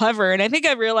super clever. And I think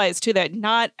I realized too that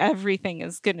not everything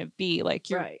is going to be like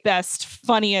your best,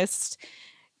 funniest,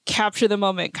 capture the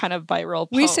moment kind of viral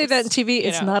post. We say that in TV,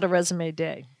 it's not a resume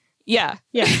day. Yeah.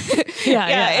 Yeah.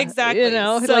 Yeah, exactly.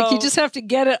 Like you just have to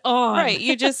get it on. Right.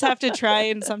 You just have to try.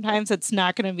 And sometimes it's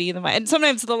not going to be and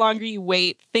sometimes the longer you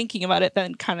wait thinking about it,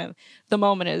 then kind of the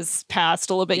moment is past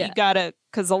a little bit. You got to,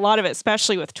 because a lot of it,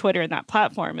 especially with Twitter and that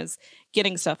platform, is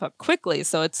getting stuff up quickly.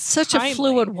 So it's such a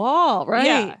fluid wall, right?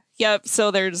 Yeah. Yep. So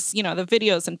there's, the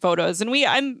videos and photos. And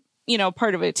I'm,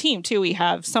 part of a team too. We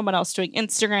have someone else doing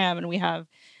Instagram and we have,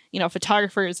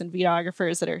 photographers and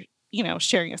videographers that are,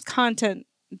 sharing us content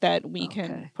that we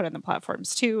can put on the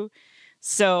platforms too.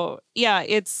 So yeah,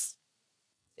 it's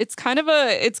kind of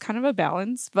a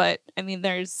balance, but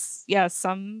there's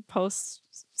some posts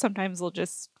sometimes will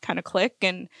just kind of click,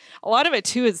 and a lot of it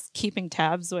too is keeping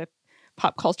tabs with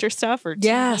pop culture stuff or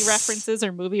TV references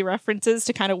or movie references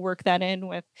to kind of work that in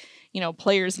with,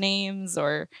 players' names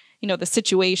or, the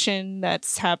situation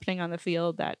that's happening on the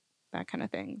field, that kind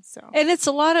of thing. So, and it's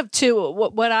a lot of too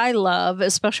what I love,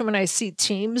 especially when I see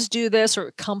teams do this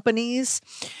or companies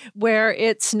where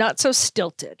it's not so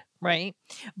stilted, right?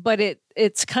 But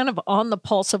it's kind of on the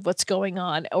pulse of what's going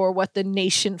on or what the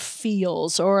nation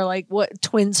feels or like what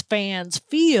Twins fans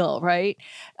feel, right?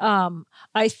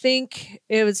 I think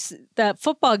it was that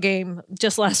football game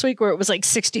just last week where it was like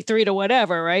 63 to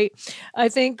whatever, right? I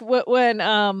think when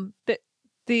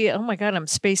oh my God, I'm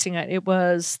spacing it. It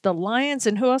was the Lions,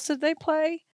 and who else did they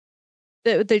play?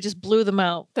 They just blew them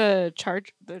out. The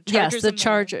Chargers. Yes, the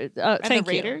Chargers. Thank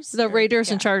the Raiders. You. The Raiders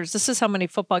and Chargers. This is how many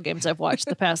football games I've watched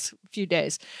the past few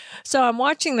days. So I'm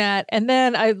watching that, and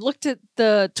then I looked at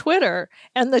the Twitter,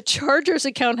 and the Chargers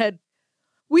account had,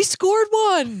 "We scored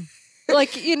one,"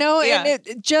 like and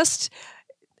it just.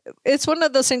 It's one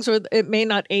of those things where it may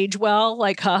not age well,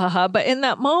 like ha ha ha, but in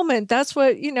that moment, that's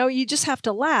what, you just have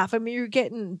to laugh. You're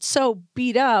getting so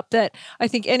beat up that I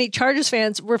think any Chargers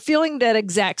fans were feeling that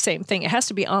exact same thing. It has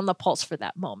to be on the pulse for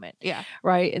that moment. Yeah.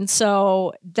 Right. And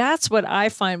so that's what I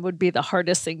find would be the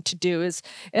hardest thing to do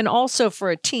and also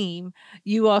for a team,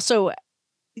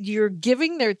 you're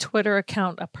giving their Twitter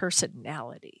account a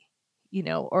personality.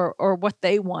 Or what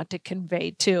they want to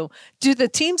convey too. Do the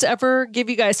teams ever give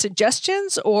you guys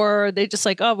suggestions, or are they just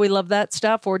like, oh, we love that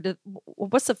stuff? Or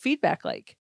what's the feedback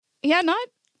like? Yeah, not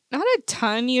a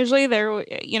ton usually. There,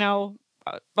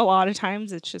 a lot of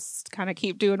times it's just kind of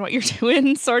keep doing what you're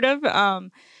doing, sort of.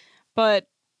 But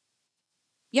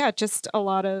yeah, just a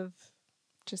lot of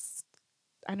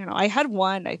I don't know. I had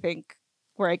one, I think,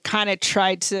 where I kind of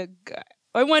tried to.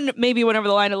 I maybe went over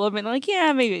the line a little bit, like,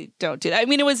 yeah, maybe don't do that.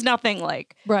 It was nothing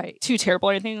like too terrible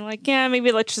or anything. Like, yeah,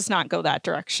 maybe let's just not go that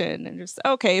direction and just,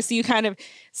 okay. So you kind of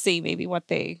see maybe what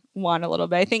they want a little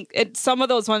bit. I think some of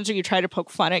those ones where you try to poke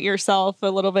fun at yourself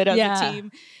a little bit as a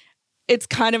team, it's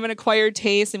kind of an acquired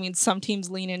taste. Some teams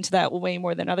lean into that way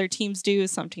more than other teams do.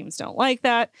 Some teams don't like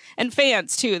that. And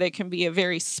fans too, they can be a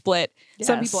very split. Yes.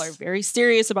 Some people are very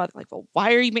serious about it, like, well,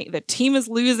 why are you the team is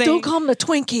losing? Don't call them the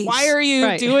Twinkies. Why are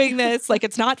you doing this? Like,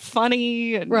 it's not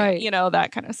funny and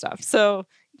that kind of stuff. So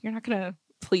you're not going to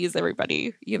please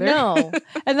everybody either. No.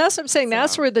 And that's what I'm saying.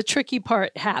 That's where the tricky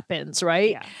part happens,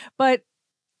 right? Yeah. But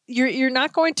you're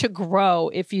not going to grow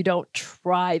if you don't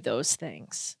try those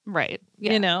things. Right.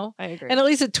 Yeah, I agree. And at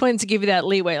least the Twins give you that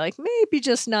leeway, like maybe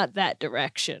just not that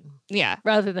direction. Yeah.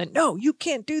 Rather than, no, you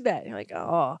can't do that. You're like,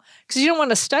 oh, because you don't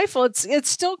want to stifle. It's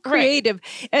still creative.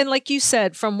 Right. And like you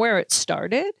said, from where it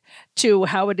started to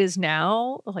how it is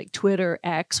now, like Twitter,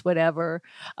 X, whatever,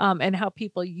 and how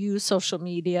people use social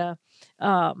media.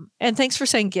 And thanks for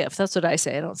saying GIF. That's what I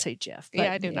say. I don't say GIF.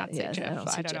 I do not say GIF. I don't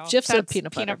say GIF. GIF. GIF's a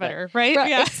peanut butter, right?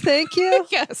 Yeah. Thank you.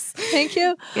 Yes. Thank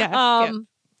you. Yeah.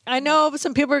 I know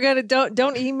some people are gonna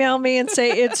don't email me and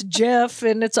say it's GIF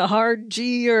and it's a hard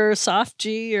G or a soft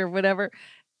G or whatever.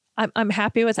 I'm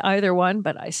happy with either one,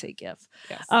 but I say give.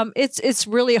 Yes. It's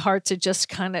really hard to just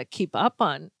kind of keep up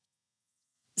on.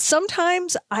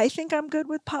 Sometimes I think I'm good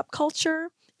with pop culture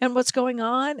and what's going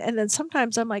on, and then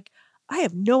sometimes I'm like, I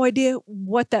have no idea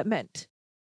what that meant.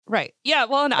 Right. Yeah.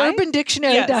 Well, and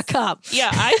UrbanDictionary.com. Yes.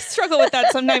 Yeah, I struggle with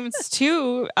that sometimes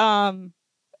too.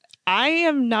 I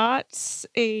am not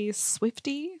a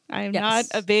Swiftie. I am not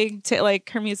a big like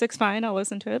her music's fine. I'll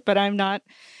listen to it, but I'm not.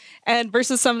 And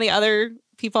versus some of the other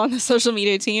people on the social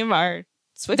media team are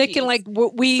Swifties. They can like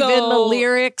weave in the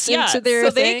lyrics into their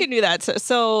so thing. they can do that.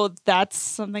 So that's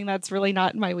something that's really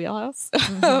not in my wheelhouse.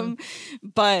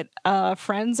 But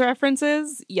Friends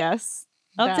references, yes.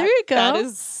 There you go. That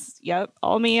is,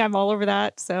 all me. I'm all over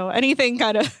that. So anything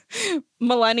kind of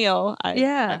millennial,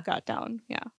 I've got down.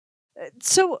 Yeah.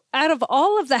 So out of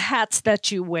all of the hats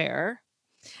that you wear,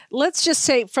 let's just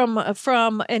say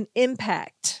from an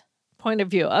impact point of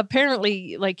view,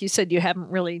 apparently, like you said, you haven't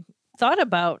really thought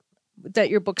about that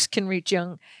your books can reach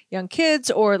young kids,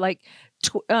 or like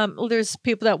there's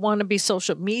people that want to be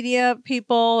social media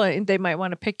people and they might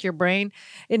want to pick your brain.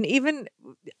 And even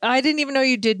I didn't even know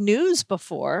you did news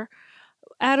before.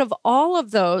 Out of all of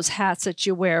those hats that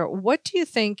you wear, what do you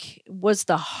think was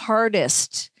the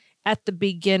hardest at the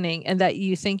beginning and that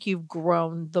you think you've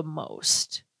grown the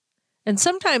most? And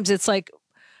sometimes it's like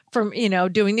from,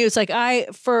 doing news, like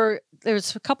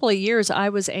there's a couple of years I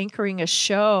was anchoring a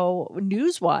show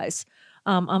Newswise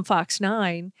on Fox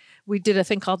 9. We did a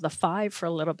thing called The Five for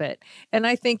a little bit. And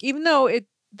I think even though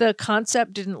the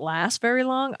concept didn't last very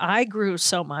long, I grew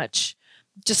so much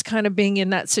just kind of being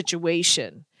in that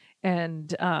situation. And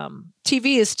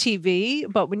TV is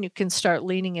TV, but when you can start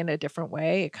leaning in a different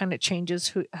way, it kind of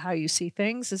changes how you see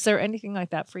things. Is there anything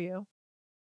like that for you?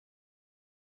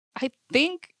 I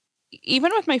think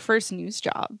even with my first news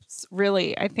jobs,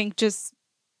 really, I think just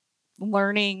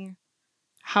learning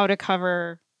how to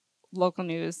cover local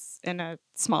news in a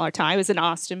smaller town. I was in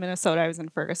Austin, Minnesota. I was in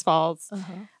Fergus Falls.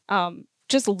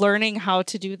 Just learning how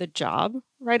to do the job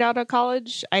right out of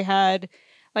college. I did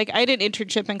an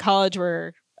internship in college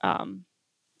where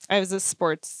I was a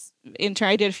sports intern.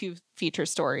 I did a few feature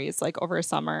stories like over a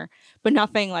summer, but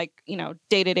nothing like,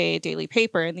 day-to-day daily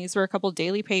paper. And these were a couple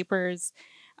daily papers,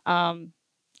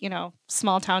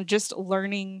 small town, just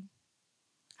learning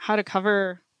how to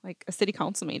cover like a city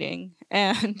council meeting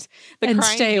and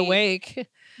stay awake.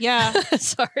 Yeah.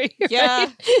 Sorry. Yeah.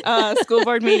 Right. School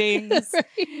board meetings.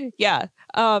 Right. Yeah.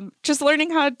 Just learning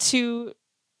how to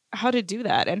do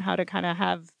that and how to kind of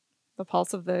have the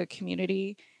pulse of the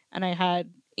community. And I had,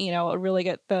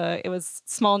 it was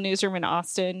small newsroom in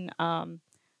Austin,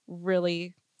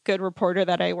 really good reporter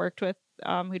that I worked with,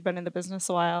 who'd been in the business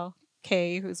a while,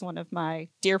 Kay, who's one of my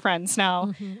dear friends now.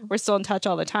 Mm-hmm. We're still in touch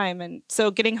all the time. And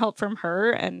so getting help from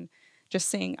her and just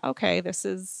saying, okay, this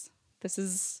is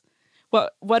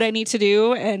what I need to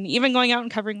do. And even going out and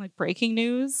covering like breaking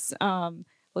news,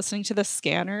 listening to the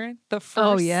scanner, the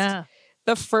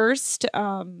first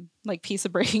like piece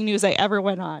of breaking news I ever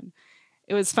went on.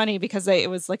 It was funny because it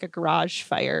was like a garage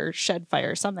fire, shed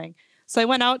fire, something. So I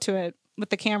went out to it with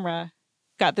the camera,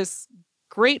 got this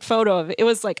great photo of it. It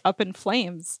was like up in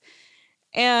flames.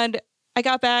 And I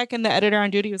got back and the editor on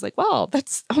duty was like, well,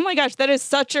 oh my gosh, that is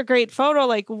such a great photo.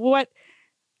 Like what?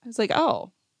 I was like,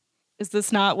 oh, is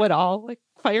this not what all like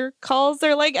fire calls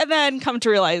are like? And then come to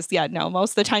realize, yeah, no,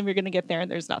 most of the time you're going to get there and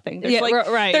there's nothing. There's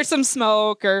there's some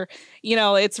smoke or,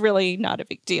 it's really not a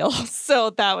big deal.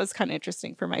 So that was kind of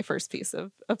interesting for my first piece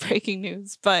of breaking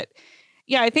news. But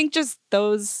yeah, I think just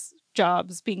those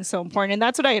jobs being so important. And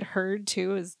that's what I had heard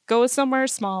too, is go somewhere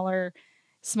smaller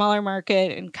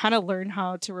market and kind of learn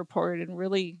how to report and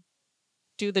really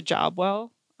do the job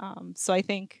well. So I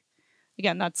think,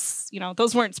 again, that's,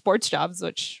 those weren't sports jobs,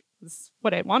 which is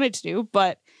what I wanted to do.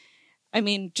 But I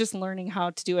mean, just learning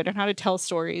how to do it and how to tell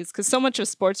stories, because so much of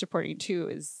sports reporting too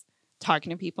is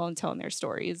talking to people and telling their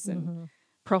stories and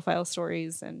profile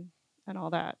stories and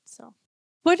all that. So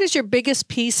what is your biggest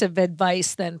piece of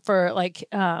advice then for like,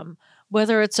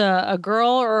 whether it's a girl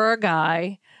or a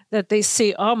guy that they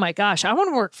see, oh my gosh, I want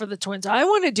to work for the Twins. I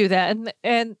want to do that.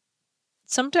 And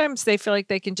sometimes they feel like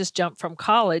they can just jump from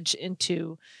college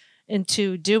into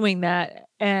doing that.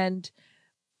 And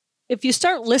if you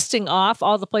start listing off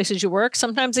all the places you work,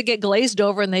 sometimes they get glazed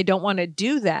over and they don't want to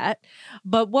do that.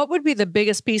 But what would be the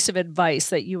biggest piece of advice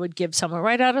that you would give someone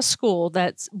right out of school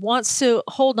that wants to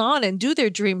hold on and do their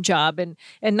dream job and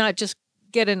not just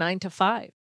get a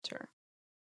 9-to-5? Sure.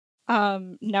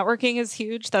 Networking is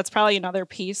huge. That's probably another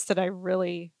piece that I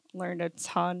really learned a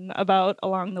ton about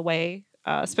along the way,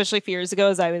 especially a few years ago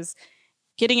as I was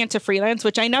getting into freelance,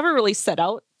 which I never really set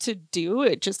out to do.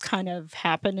 It just kind of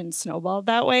happened and snowballed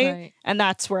that way. Right. And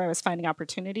that's where I was finding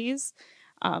opportunities.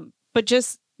 But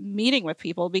just meeting with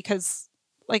people, because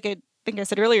like I think I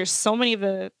said earlier, so many of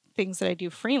the things that I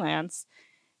do freelance,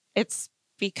 it's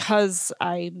because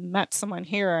I met someone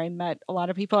here. I met a lot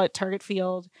of people at Target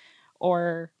Field,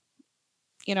 or,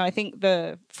 you know, I think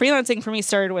the freelancing for me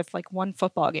started with like one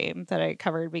football game that I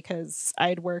covered because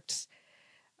I'd worked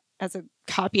as a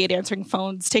copy aide answering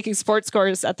phones, taking sports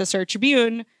scores at the Star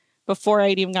Tribune before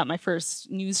I'd even got my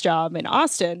first news job in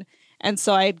Austin. And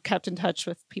so I'd kept in touch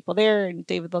with people there, and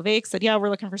David LeVake said, yeah, we're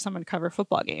looking for someone to cover a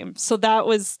football game. So that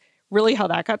was really how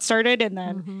that got started. And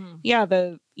then,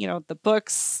 the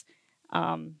books,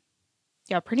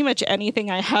 pretty much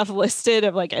anything I have listed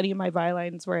of like any of my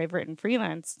bylines where I've written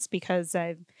freelance, it's because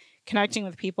I'm connecting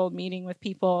with people, meeting with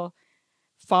people,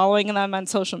 following them on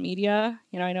social media.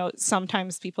 You know, I know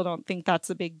sometimes people don't think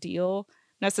that's a big deal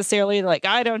necessarily. Like,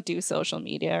 I don't do social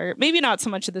media, or maybe not so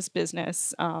much of this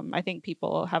business. I think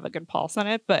people have a good pulse on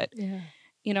it, but,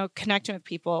 connecting with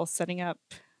people, setting up,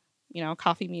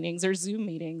 coffee meetings or Zoom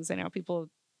meetings. I know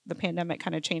the pandemic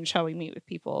kind of changed how we meet with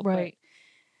people. Right. But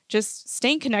just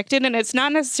staying connected. And it's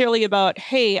not necessarily about,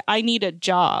 hey, I need a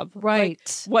job. Right.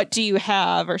 Like, what do you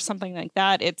have, or something like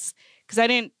that. It's because I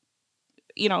didn't,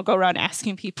 go around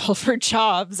asking people for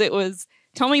jobs. It was,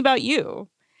 tell me about you.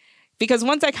 Because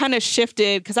once I kind of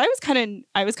shifted, because I was kind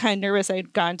of nervous.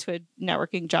 I'd gone to a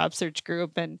networking job search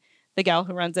group, and the gal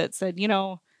who runs it said,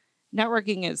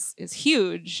 networking is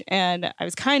huge. And I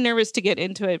was kind of nervous to get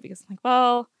into it because I'm like,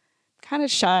 well, I'm kind of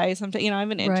shy. Sometimes,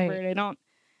 I'm an introvert. Right.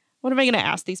 What am I going to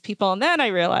ask these people? And then I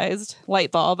realized,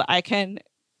 light bulb, I can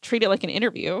treat it like an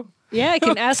interview. Yeah, I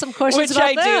can ask some questions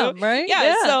about them, right?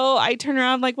 Yeah. So I turn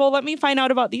around like, well, let me find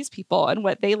out about these people and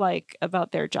what they like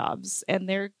about their jobs and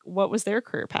what was their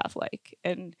career path like,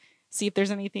 and see if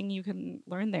there's anything you can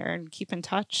learn there and keep in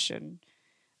touch.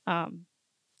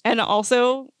 And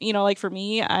also, like for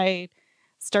me, I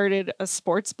started a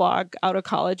sports blog out of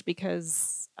college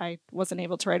because I wasn't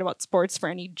able to write about sports for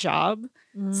any job.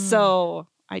 So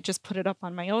I just put it up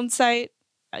on my own site.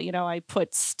 I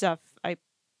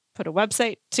put a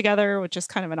website together, which is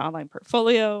kind of an online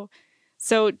portfolio.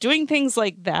 So doing things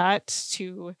like that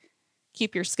to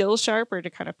keep your skills sharp, or to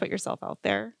kind of put yourself out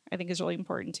there, I think is really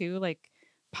important too. Like,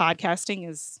 podcasting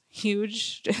is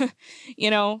huge.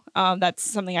 That's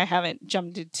something I haven't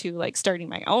jumped into, like starting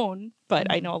my own, but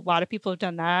I know a lot of people have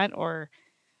done that. Or,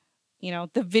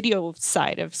 the video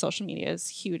side of social media is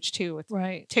huge too, with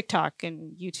TikTok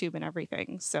and YouTube and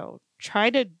everything. So try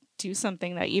to do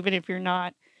something that, even if you're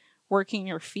not working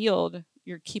your field,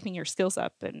 you're keeping your skills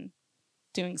up and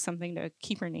doing something to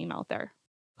keep your name out there.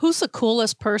 Who's the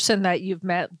coolest person that you've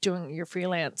met doing your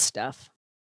freelance stuff?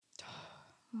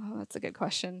 Oh, that's a good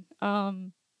question. I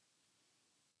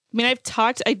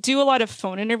do a lot of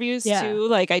phone interviews too.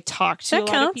 Like, I talk to a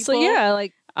lot of people. So yeah,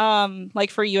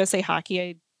 like for USA Hockey,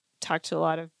 I talked to a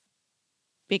lot of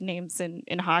big names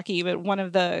in hockey. But one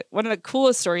of the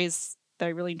coolest stories that I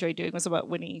really enjoyed doing was about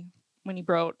Winnie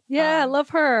Brote. Yeah, I love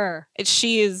her.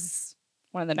 She is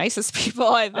one of the nicest people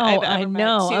I've ever I met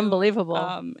know, too.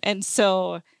 Unbelievable. And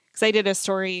so, because I did a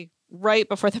story right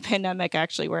before the pandemic,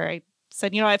 actually, where I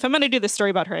said, if I'm going to do this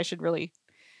story about her, I should really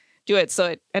do it. So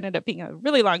it ended up being a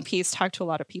really long piece, talked to a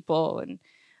lot of people. And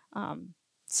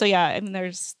so, yeah, and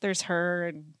there's her,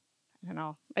 and I don't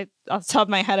know, off the top of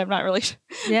my head, I'm not really sure,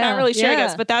 I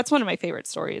guess, but that's one of my favorite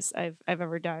stories I've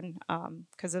ever done,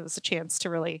 because it was a chance to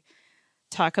really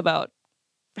talk about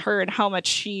her and how much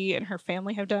she and her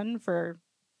family have done for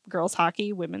girls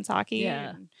hockey, women's hockey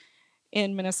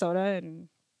in Minnesota and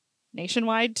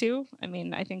nationwide too. I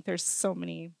mean, I think there's so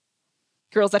many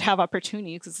girls that have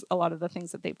opportunities because a lot of the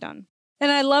things that they've done. And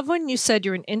I love when you said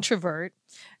you're an introvert,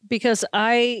 because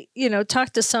I,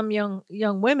 talked to some young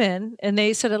women, and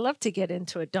they said, I'd love to get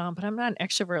into it, Dawn, but I'm not an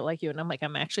extrovert like you. And I'm like,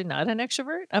 I'm actually not an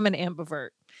extrovert. I'm an ambivert.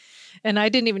 And I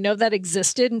didn't even know that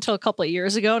existed until a couple of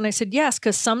years ago. And I said, yes,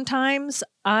 because sometimes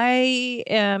I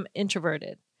am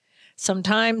introverted.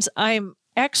 Sometimes I'm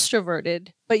extroverted,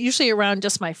 but usually around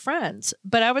just my friends.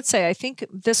 But I would say, I think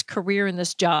this career and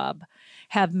this job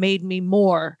have made me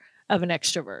more of an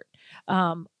extrovert.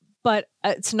 But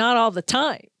it's not all the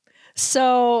time.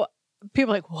 So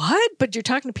people are like, what? But you're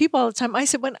talking to people all the time. I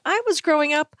said, when I was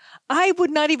growing up, I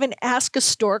would not even ask a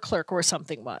store clerk where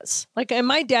something was. Like, and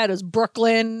my dad was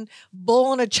Brooklyn,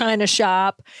 bull in a china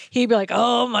shop. He'd be like,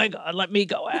 oh my God, let me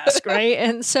go ask, right?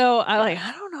 And so I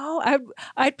don't know.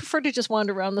 I'd prefer to just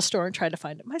wander around the store and try to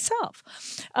find it myself.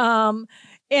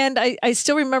 And I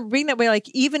still remember being that way. Like,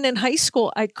 even in high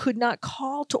school, I could not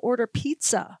call to order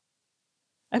pizza.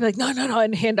 I'd be like, no,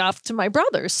 and hand off to my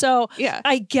brother. So Yeah.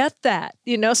 I get that.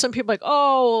 Some people are like,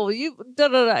 oh, you da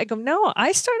da da. I go, no,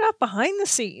 I start out behind the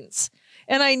scenes.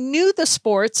 And I knew the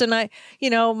sports, and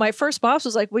my first boss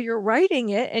was like, well, you're writing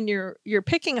it and you're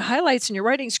picking highlights and you're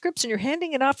writing scripts and you're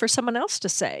handing it off for someone else to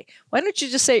say. Why don't you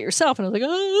just say it yourself? And I was like,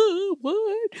 oh,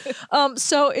 what?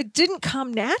 So it didn't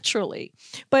come naturally,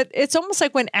 but it's almost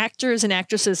like when actors and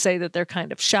actresses say that they're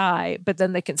kind of shy, but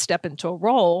then they can step into a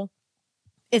role.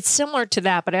 It's similar to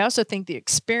that, but I also think the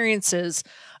experiences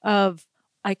of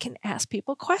I can ask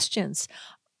people questions.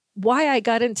 Why I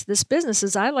got into this business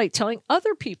is I like telling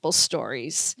other people's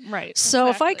stories. Right. So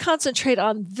if I exactly. concentrate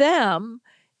on them,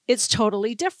 it's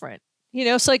totally different.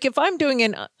 So like if I'm doing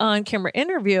an on-camera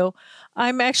interview,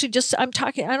 I'm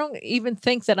talking, I don't even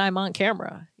think that I'm on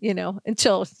camera,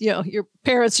 until, your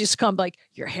parents used to come like,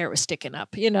 your hair was sticking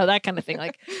up, that kind of thing.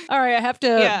 Like, all right, I have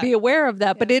to be aware of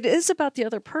that, but it is about the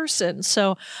other person.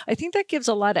 So I think that gives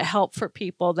a lot of help for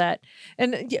people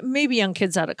and maybe young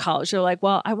kids out of college are like,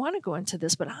 well, I want to go into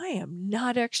this, but I am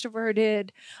not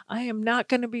extroverted. I am not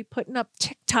going to be putting up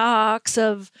TikToks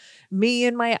of me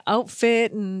in my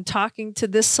outfit and talking to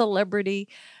this celebrity.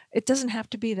 It doesn't have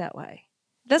to be that way.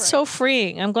 That's so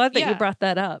freeing. I'm glad that you brought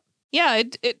that up. Yeah,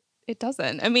 it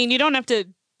doesn't. I mean, you don't have to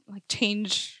like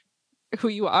change who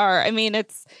you are. I mean,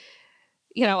 it's,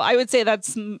 I would say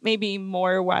that's maybe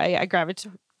more why I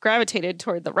gravitated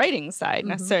toward the writing side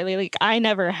necessarily. Like I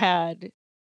never had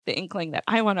the inkling that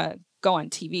I want to go on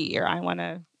TV or I want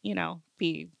to,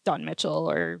 be Don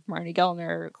Mitchell or Marnie Gellner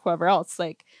or whoever else.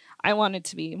 Like I wanted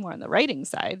to be more on the writing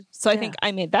side. So I think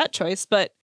I made that choice.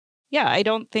 But yeah, I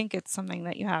don't think it's something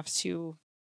that you have to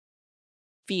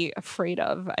be afraid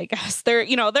of, I guess. There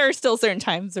are still certain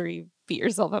times where you beat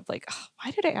yourself up like, oh,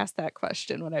 why did I ask that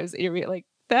question when I was interviewing? Like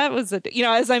that was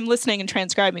as I'm listening and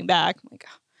transcribing back, I'm like,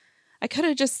 oh, I could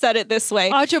have just said it this way.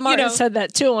 Audra Martin said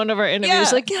that too in one of our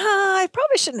interviews. Like, I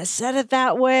probably shouldn't have said it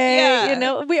that way.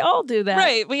 Yeah. We all do that.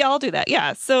 Right. We all do that.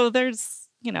 Yeah. So there's,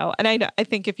 and I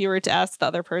think if you were to ask the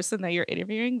other person that you're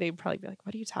interviewing, they'd probably be like,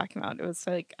 what are you talking about? It was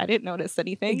like, I didn't notice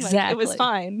anything. Exactly. Like, it was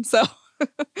fine. So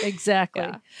exactly.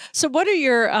 Yeah. So what are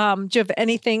your, do you have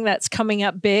anything that's coming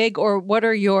up big, or what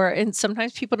are and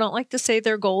sometimes people don't like to say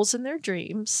their goals and their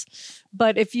dreams,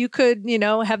 but if you could,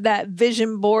 have that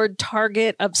vision board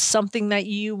target of something that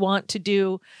you want to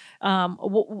do,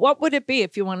 what would it be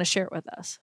if you want to share it with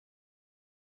us?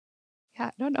 Yeah,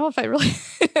 I don't know if I really,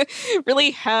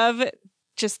 really have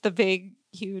just the big,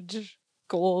 huge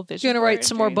goal vision. You want to write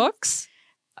some more books?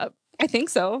 I think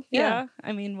so. Yeah.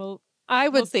 I mean, I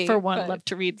would, see, for one, love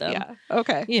to read them. Yeah.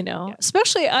 Okay.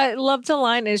 Especially I love the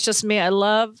line, it's just me. I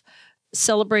love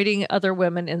celebrating other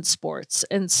women in sports.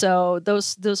 And so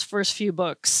those first few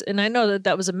books, and I know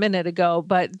that was a minute ago,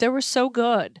 but they were so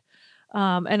good.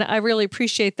 And I really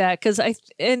appreciate that because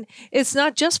and it's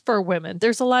not just for women.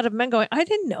 There's a lot of men going, I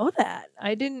didn't know that.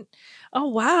 Oh,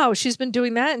 wow. She's been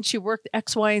doing that and she worked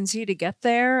X, Y, and Z to get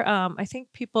there. I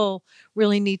think people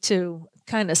really need to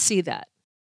kind of see that.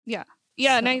 Yeah.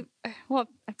 Yeah. So. And I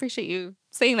appreciate you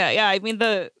saying that. Yeah. I mean,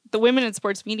 the women in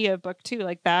sports media book too,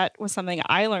 like that was something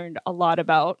I learned a lot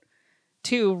about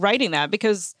too, writing that,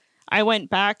 because I went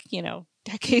back,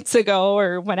 decades ago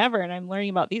or whenever, and I'm learning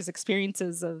about these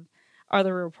experiences of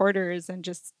other reporters and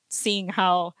just seeing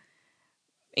how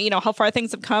far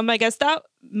things have come. I guess that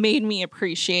made me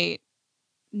appreciate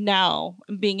now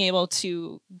being able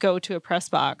to go to a press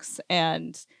box.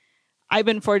 And I've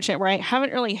been fortunate where I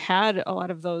haven't really had a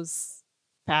lot of those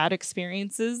bad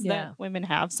experiences that women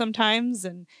have sometimes,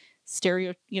 and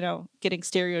getting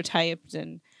stereotyped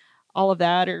and all of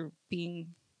that, or being,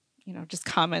 just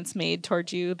comments made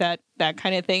towards you, that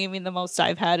kind of thing. I mean, the most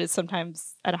I've had is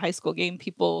sometimes at a high school game,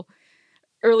 people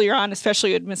earlier on,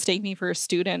 especially, would mistake me for a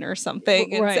student or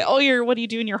something and say, "Oh, what are you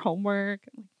doing your homework?"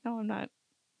 I'm like, "No, I'm not.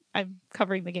 I'm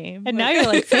covering the game." And now you're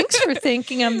like, "Thanks for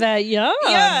thinking I'm that young."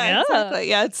 Yeah, exactly.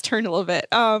 Yeah, it's turned a little bit.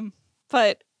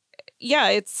 But yeah,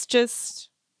 it's just,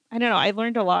 I don't know. I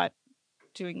learned a lot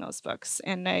doing those books,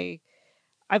 and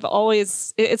I've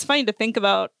always. It's funny to think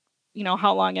about,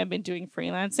 how long I've been doing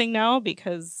freelancing now,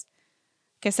 because,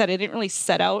 like I said, I didn't really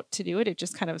set out to do it. It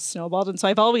just kind of snowballed. And so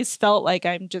I've always felt like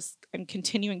I'm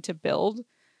continuing to build,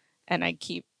 and I'm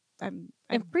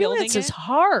freelance is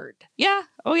hard. Yeah.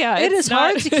 Oh yeah. It is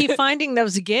hard to keep finding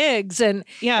those gigs and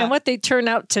what they turn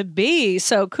out to be.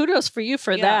 So kudos for you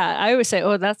for that. I always say,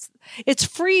 it's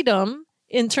freedom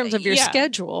in terms of your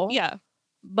schedule. Yeah.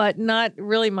 But not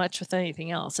really much with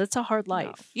anything else. It's a hard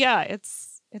life. No. Yeah.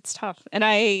 It's tough. And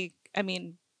I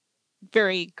mean,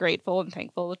 very grateful and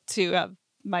thankful to have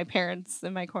my parents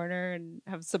in my corner and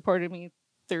have supported me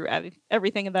through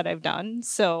everything that I've done.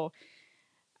 So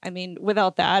I mean,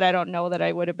 without that, I don't know that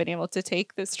I would have been able to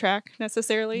take this track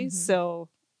necessarily. Mm-hmm. So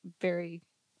very,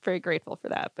 very grateful for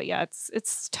that. But yeah,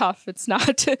 it's tough. It's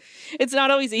not it's not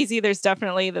always easy. There's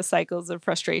definitely the cycles of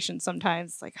frustration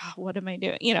sometimes. Like, oh, what am I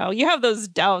doing? You know, you have those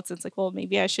doubts. It's like, well,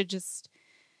 maybe I should just,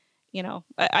 you know,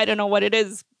 I don't know what it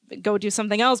is. Go do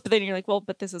something else. But then you're like, well,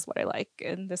 but this is what I like,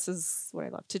 and this is what I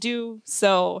love to do.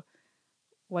 So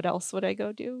what else would I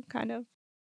go do? Kind of.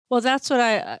 Well, that's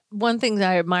what one thing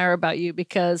that I admire about you,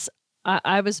 because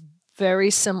I was very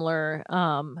similar.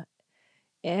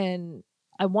 And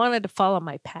I wanted to follow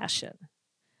my passion,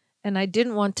 and I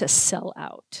didn't want to sell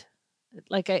out.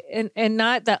 And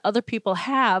not that other people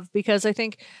have, because I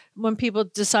think when people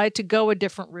decide to go a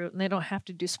different route and they don't have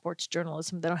to do sports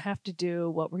journalism, they don't have to do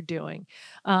what we're doing.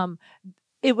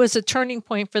 It was a turning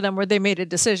point for them where they made a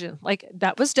decision like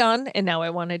that was done. And now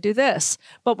I want to do this.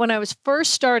 But when I was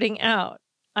first starting out,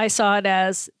 I saw it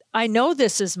as, I know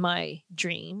this is my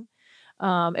dream.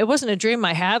 It wasn't a dream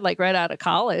I had like right out of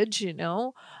college, you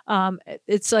know.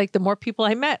 It's like the more people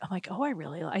I met, I'm like, oh,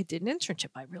 I did an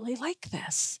internship. I really like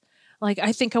this. Like,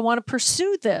 I think I want to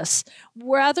pursue this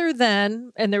rather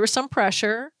than, and there was some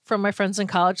pressure from my friends in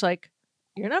college, like,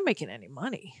 you're not making any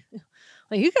money.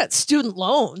 Like, you got student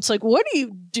loans. Like, what are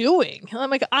you doing? I'm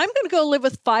like, I'm going to go live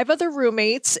with 5 other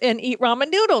roommates and eat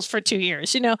ramen noodles for 2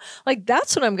 years. You know, like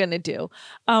that's what I'm going to do.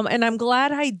 And I'm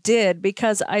glad I did,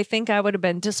 because I think I would have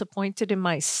been disappointed in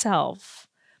myself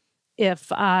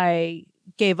if I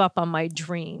gave up on my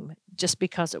dream just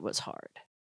because it was hard.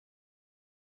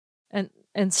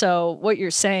 And so what you're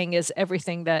saying is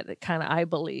everything that kind of I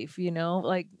believe, you know,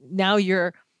 like now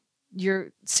you're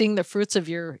seeing the fruits of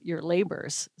your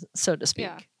labors, so to speak.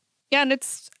 Yeah.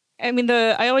 And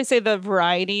I always say the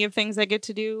variety of things I get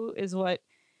to do is what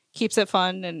keeps it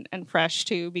fun and fresh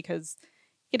too, because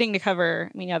getting to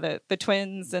cover, the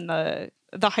Twins and the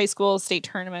high school state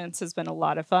tournaments has been a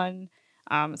lot of fun.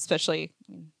 Especially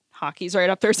hockey's right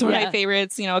up there. Some of my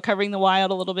favorites, covering the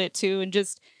Wild a little bit too. And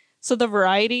just, so the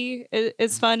variety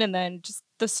is fun. And then just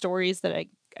the stories that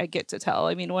I get to tell.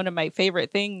 I mean, one of my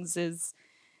favorite things is,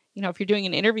 if you're doing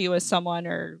an interview with someone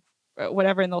or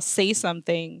whatever, and they'll say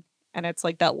something and it's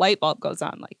like that light bulb goes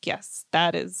on, like, yes,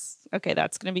 that is, okay,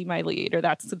 that's going to be my lead, or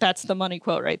that's the money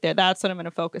quote right there. That's what I'm going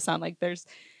to focus on. Like there's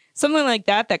something like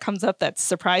that comes up that's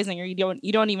surprising, or you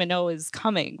don't even know is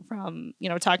coming from,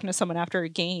 talking to someone after a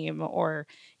game, or,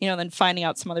 then finding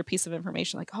out some other piece of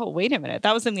information like, oh, wait a minute,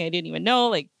 that was something I didn't even know.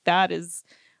 Like that is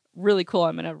really cool.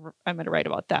 I'm going to write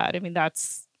about that. I mean,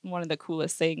 that's one of the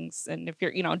coolest things. And if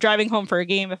you're, driving home for a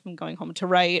game, if I'm going home to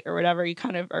write or whatever, you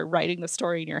kind of are writing the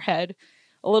story in your head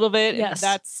a little bit. Yes.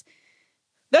 And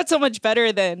that's so much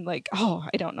better than like, oh,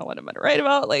 I don't know what I'm going to write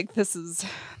about. Like there's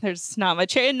not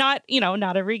much, and not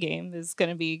every game is going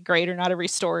to be great, or not every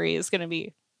story is going to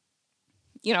be,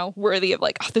 worthy of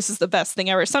like, oh, this is the best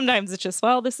thing ever. Sometimes it's just,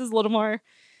 well, this is a little more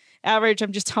average.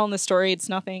 I'm just telling the story. It's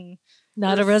nothing.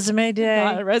 Not a resume day.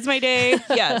 Not a resume day.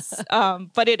 Yes.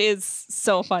 But it is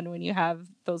so fun when you have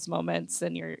those moments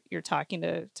and you're talking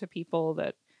to people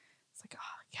that it's like,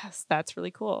 oh yes, that's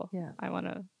really cool. Yeah. I want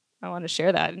to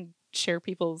share that and share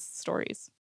people's stories.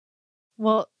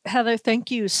 Well, Heather,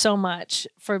 thank you so much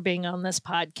for being on this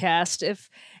podcast. If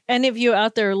any of you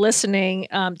out there listening,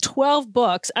 12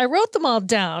 books, I wrote them all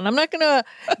down. I'm not going to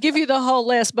give you the whole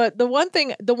list, but the one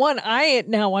I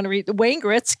now want to read, Wayne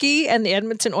Gretzky and the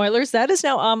Edmonton Oilers, that is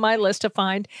now on my list to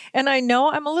find. And I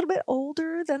know I'm a little bit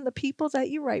older than the people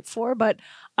that you write for, but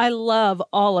I love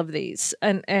all of these,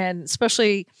 and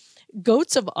especially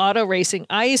Goats of Auto Racing.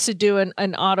 I used to do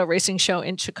an auto racing show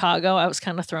in Chicago. I was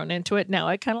kind of thrown into it. Now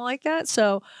I kind of like that.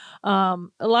 So a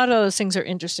lot of those things are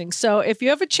interesting. So if you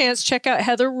have a chance, check out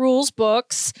Heather Rule's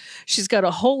books. She's got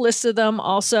a whole list of them.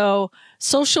 Also,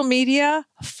 social media,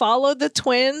 follow the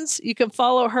Twins. You can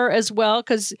follow her as well,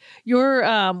 because your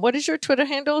what is your Twitter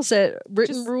handle? Is it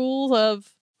Written Rule of...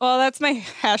 Well, that's my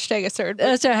hashtag assert.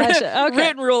 That's a hashtag. Okay.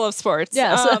 Written Rule of Sports.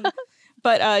 Yes.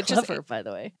 But Clever, just by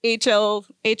the way. HL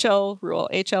Rule,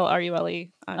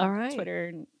 HLRULE on All right. Twitter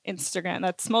and Instagram.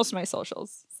 That's most of my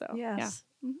socials. So yes.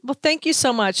 Yeah. Well, thank you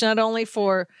so much, not only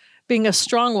for being a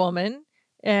strong woman,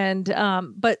 and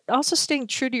but also staying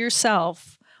true to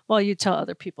yourself while you tell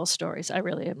other people's stories. I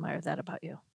really admire that about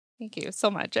you. Thank you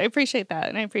so much. I appreciate that,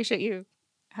 and I appreciate you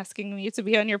asking me to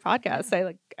be on your podcast.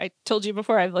 I told you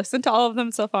before, I've listened to all of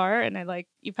them so far, and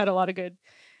you've had a lot of good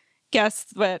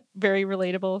guests, but very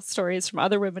relatable stories from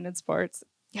other women in sports.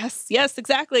 Yes,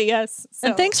 exactly. Yes. So,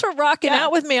 and thanks for rocking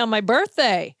out with me on my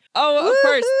birthday. Oh, Woo-hoo! Of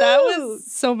course. That was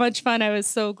so much fun. I was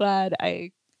so glad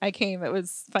I came. It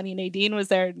was funny. Nadine was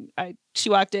there. She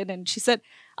walked in and she said,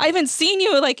 I haven't seen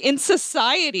you like in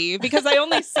society because I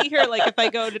only see her like if I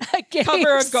go to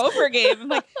cover a Gopher game. I'm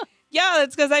like, yeah,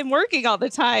 that's because I'm working all the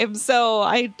time. So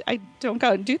I don't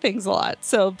go and do things a lot.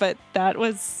 So, but that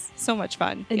was so much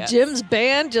fun. And Jim's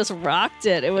band just rocked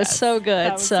it. It was so good.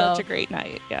 That was such a great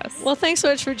night. Yes. Well, thanks so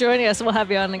much for joining us. We'll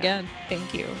have you on again.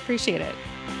 Thank you. Appreciate it.